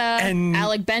Rexa and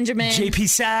Alec Benjamin, JP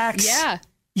Sax. Yeah.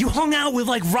 You hung out with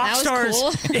rock stars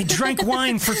and drank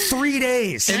wine for 3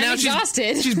 days. And now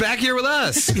exhausted. She's back here with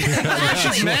us.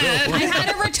 She's mad. I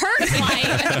had a return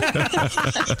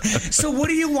flight. So what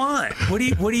do you want? What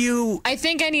do you? I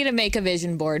think I need to make a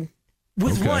vision board.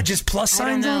 With what? Just plus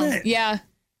signs on it? Yeah.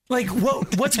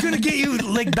 What's going to get you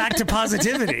back to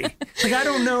positivity? I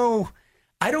don't know.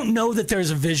 I don't know that there's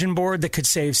a vision board that could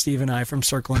save Steve and I from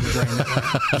circling the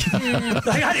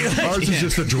drain. Ours is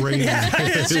just a drain. Yeah,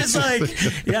 it's just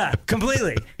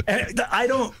completely. I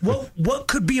don't. What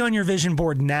could be on your vision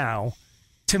board now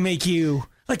to make you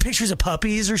pictures of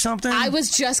puppies or something? I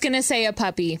was just gonna say a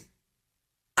puppy.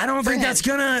 I don't think that's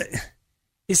gonna.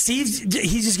 Is Steve?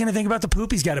 He's just gonna think about the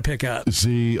poop he's got to pick up.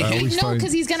 See, I always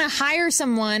because he's gonna hire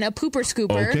someone, a pooper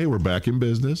scooper. Okay, we're back in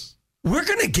business. We're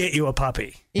going to get you a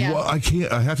puppy. Yeah. Well, I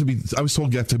can't. I was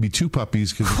told you have to be 2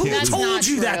 puppies. Who told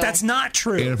you that? That's not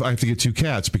true. And if I have to get 2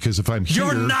 cats, because if I'm here.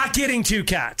 You're not getting 2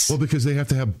 cats. Well, because they have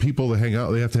to have people to hang out.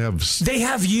 They have to have. They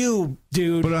have you,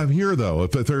 dude. But I'm here, though.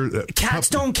 If they're. Cats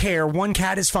don't care. 1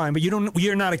 cat is fine, but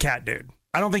you're not a cat dude.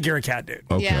 I don't think you're a cat dude.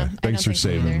 Okay. Yeah, Thanks for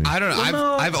saving me. I don't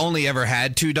know. I've only ever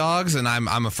had 2 dogs, and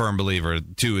I'm a firm believer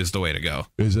 2 is the way to go.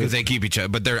 Is it? Because they keep each other.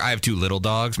 But I have 2 little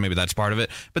dogs. Maybe that's part of it.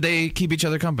 But they keep each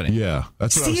other company. Yeah,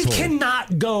 that's what I was Steve told.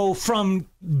 cannot go from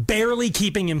barely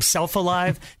keeping himself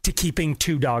alive to keeping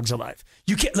 2 dogs alive.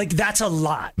 You can't. That's a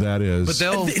lot. That is. But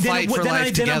they'll fight for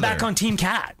life together. Then I'm back on Team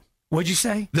Cat. What'd you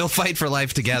say? They'll fight for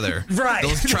life together. Right.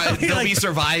 They'll be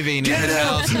surviving in Get his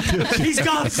house. He's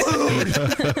got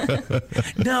food.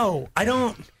 No, I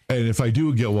don't. And if I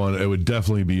do get one, it would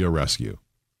definitely be a rescue.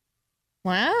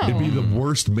 Wow. It'd be the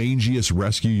worst, mangiest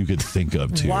rescue you could think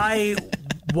of, too. Why?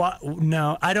 What?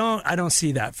 No, I don't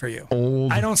see that for you.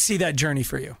 I don't see that journey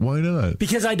for you. Why not?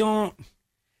 Because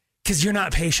you're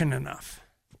not patient enough.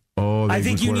 Oh, I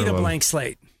think you need a blank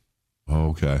slate.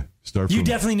 Oh, okay. You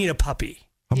definitely need a puppy.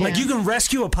 You can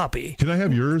rescue a puppy. Can I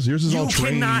have yours? Yours is all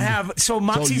trained. You cannot have. So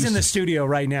Moxie's in the studio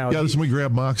right now. Yeah, let me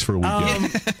grab Mox for a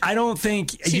weekend. I don't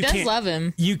think she does love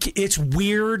him. It's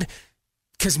weird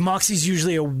because Moxie's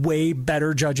usually a way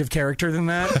better judge of character than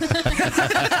that.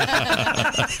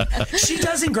 She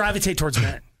doesn't gravitate towards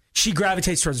men. She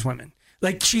gravitates towards women.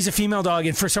 She's a female dog,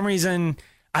 and for some reason,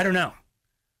 I don't know.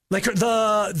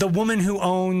 The woman who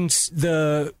owns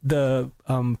the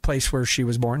place where she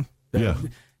was born.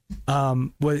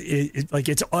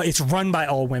 It's run by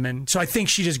all women. So I think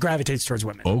she just gravitates towards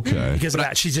women. Okay. Because of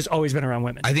that. She's just always been around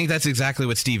women. I think that's exactly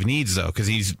what Steve needs, though, because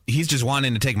he's just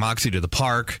wanting to take Moxie to the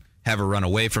park, have her run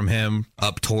away from him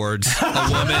up towards a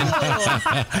woman.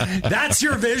 That's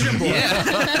your vision board.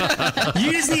 Yeah.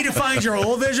 You just need to find your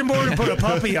old vision board and put a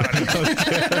puppy on it.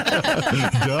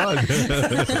 Done.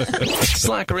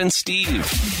 Slacker and Steve.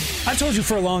 I've told you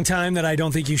for a long time that I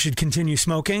don't think you should continue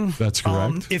smoking. That's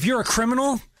correct. If you're a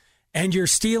criminal and you're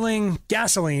stealing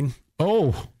gasoline.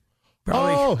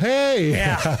 Oh, hey.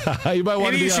 Yeah. You might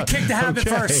want Maybe you should kick the habit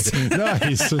first.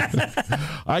 Nice.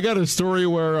 I got a story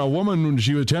where a woman, when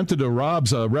she attempted to rob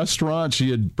a restaurant, she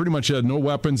had pretty much had no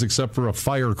weapons except for a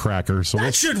firecracker. So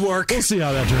that should work. We'll see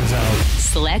how that turns out.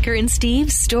 Slacker and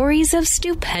Steve's stories of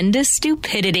stupendous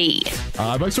stupidity.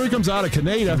 My story comes out of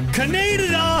Canada,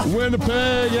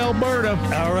 Winnipeg, Alberta.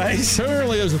 All right.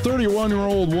 Apparently, there's a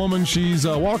 31-year-old woman. She's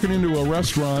walking into a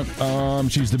restaurant.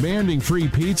 She's demanding free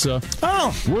pizza.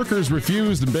 Oh. Workers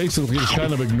refused and basically just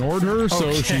kind of ignored her.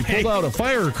 So she pulled out a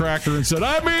firecracker and said,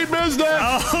 "I mean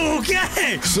business."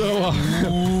 Okay. So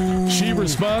she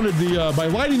responded by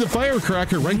lighting the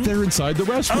firecracker right there inside the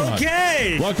restaurant.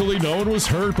 Okay. Luckily, no one was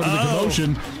hurt, but in the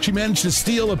commotion, she managed to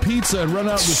steal a pizza and run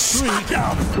out in the street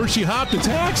where she hopped a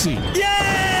taxi.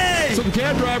 Yay! So the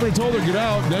cab driver told her to get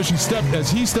out, and as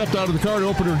he stepped out of the car to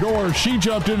open her door, she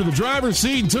jumped into the driver's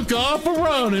seat and took off a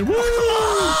run. And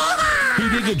he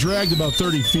did get dragged about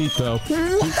 30 feet, though.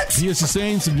 What? He has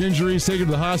sustained some injuries, taken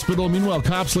to the hospital. Meanwhile,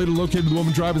 cops later located the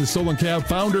woman driving the stolen cab,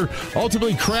 found her,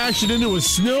 ultimately crashed it into a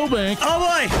snowbank. Oh,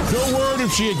 boy. No word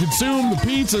if she had consumed the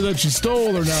pizza that she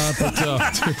stole or not.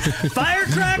 But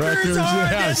firecrackers are a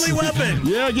deadly weapon.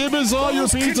 Yeah, give us all your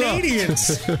pizza.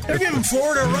 Canadians. They're giving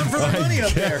Florida a run for their money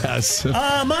up there.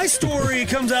 My story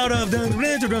comes out of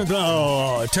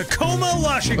Tacoma,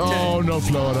 Washington. Oh, no,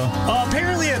 Florida.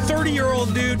 Apparently, a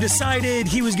 30-year-old dude decided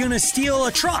he was going to steal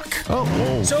a truck.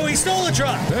 Oh. So he stole a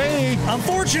truck. Hey.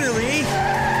 Unfortunately,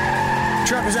 the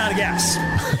truck was out of gas.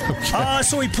 Okay.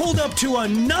 So he pulled up to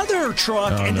another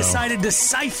truck and decided to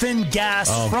siphon gas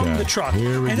from the truck.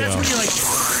 Here we go. That's when you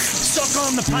suck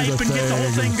on the pipe and get the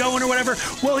whole thing going or whatever.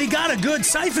 Well, he got a good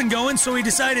siphon going, so he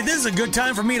decided this is a good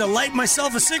time for me to light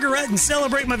myself a cigarette and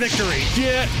celebrate my victory.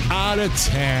 Get out of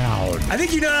town. I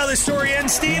think you know how this story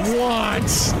ends, Steve. What?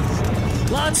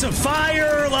 Lots of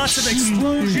fire, lots of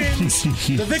explosions.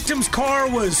 The victim's car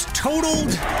was totaled.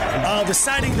 The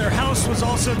siding of their house was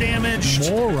also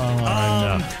damaged.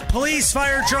 Moron. Police,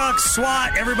 fire trucks,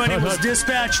 SWAT, everybody was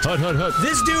dispatched.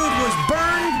 This dude was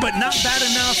burned, but not bad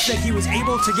enough that he was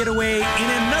able to get away in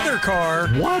another car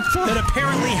that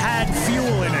apparently had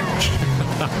fuel in it.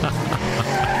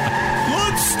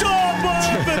 Let's stop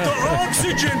up at the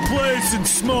oxygen place and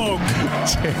smoke.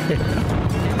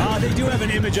 They do have an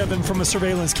image of him from a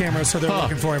surveillance camera, so they're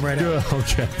looking for him right now.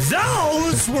 Okay.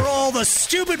 Those were all the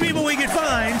stupid people we could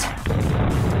find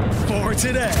for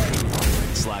today.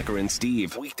 Slacker and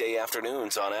Steve, weekday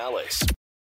afternoons on Alice.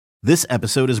 This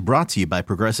episode is brought to you by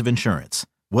Progressive Insurance.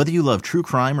 Whether you love true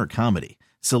crime or comedy,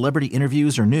 celebrity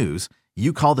interviews or news,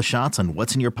 you call the shots on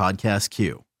what's in your podcast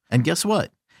queue. And guess what?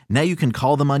 Now you can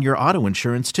call them on your auto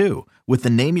insurance too with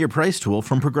the Name Your Price tool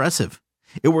from Progressive.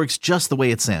 It works just the way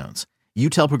it sounds. You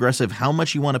tell Progressive how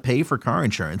much you want to pay for car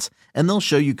insurance, and they'll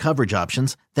show you coverage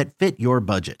options that fit your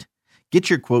budget. Get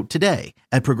your quote today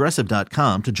at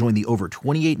Progressive.com to join the over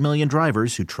 28 million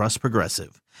drivers who trust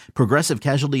Progressive. Progressive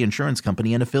Casualty Insurance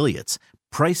Company and Affiliates.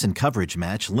 Price and coverage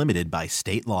match limited by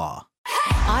state law.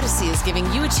 Odyssey is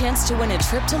giving you a chance to win a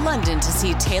trip to London to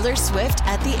see Taylor Swift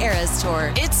at the Eras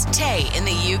Tour. It's Tay in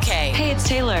the UK. Hey, it's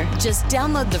Taylor. Just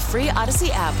download the free Odyssey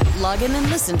app, log in and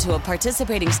listen to a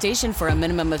participating station for a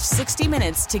minimum of 60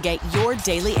 minutes to get your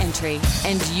daily entry.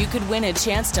 And you could win a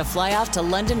chance to fly off to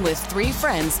London with 3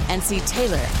 friends and see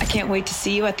Taylor. I can't wait to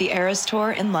see you at the Eras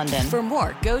Tour in London. For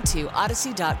more, go to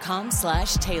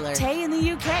odyssey.com/Taylor. Tay in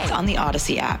the UK. It's on the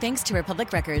Odyssey app. Thanks to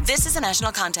Republic Records. This is a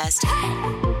national contest.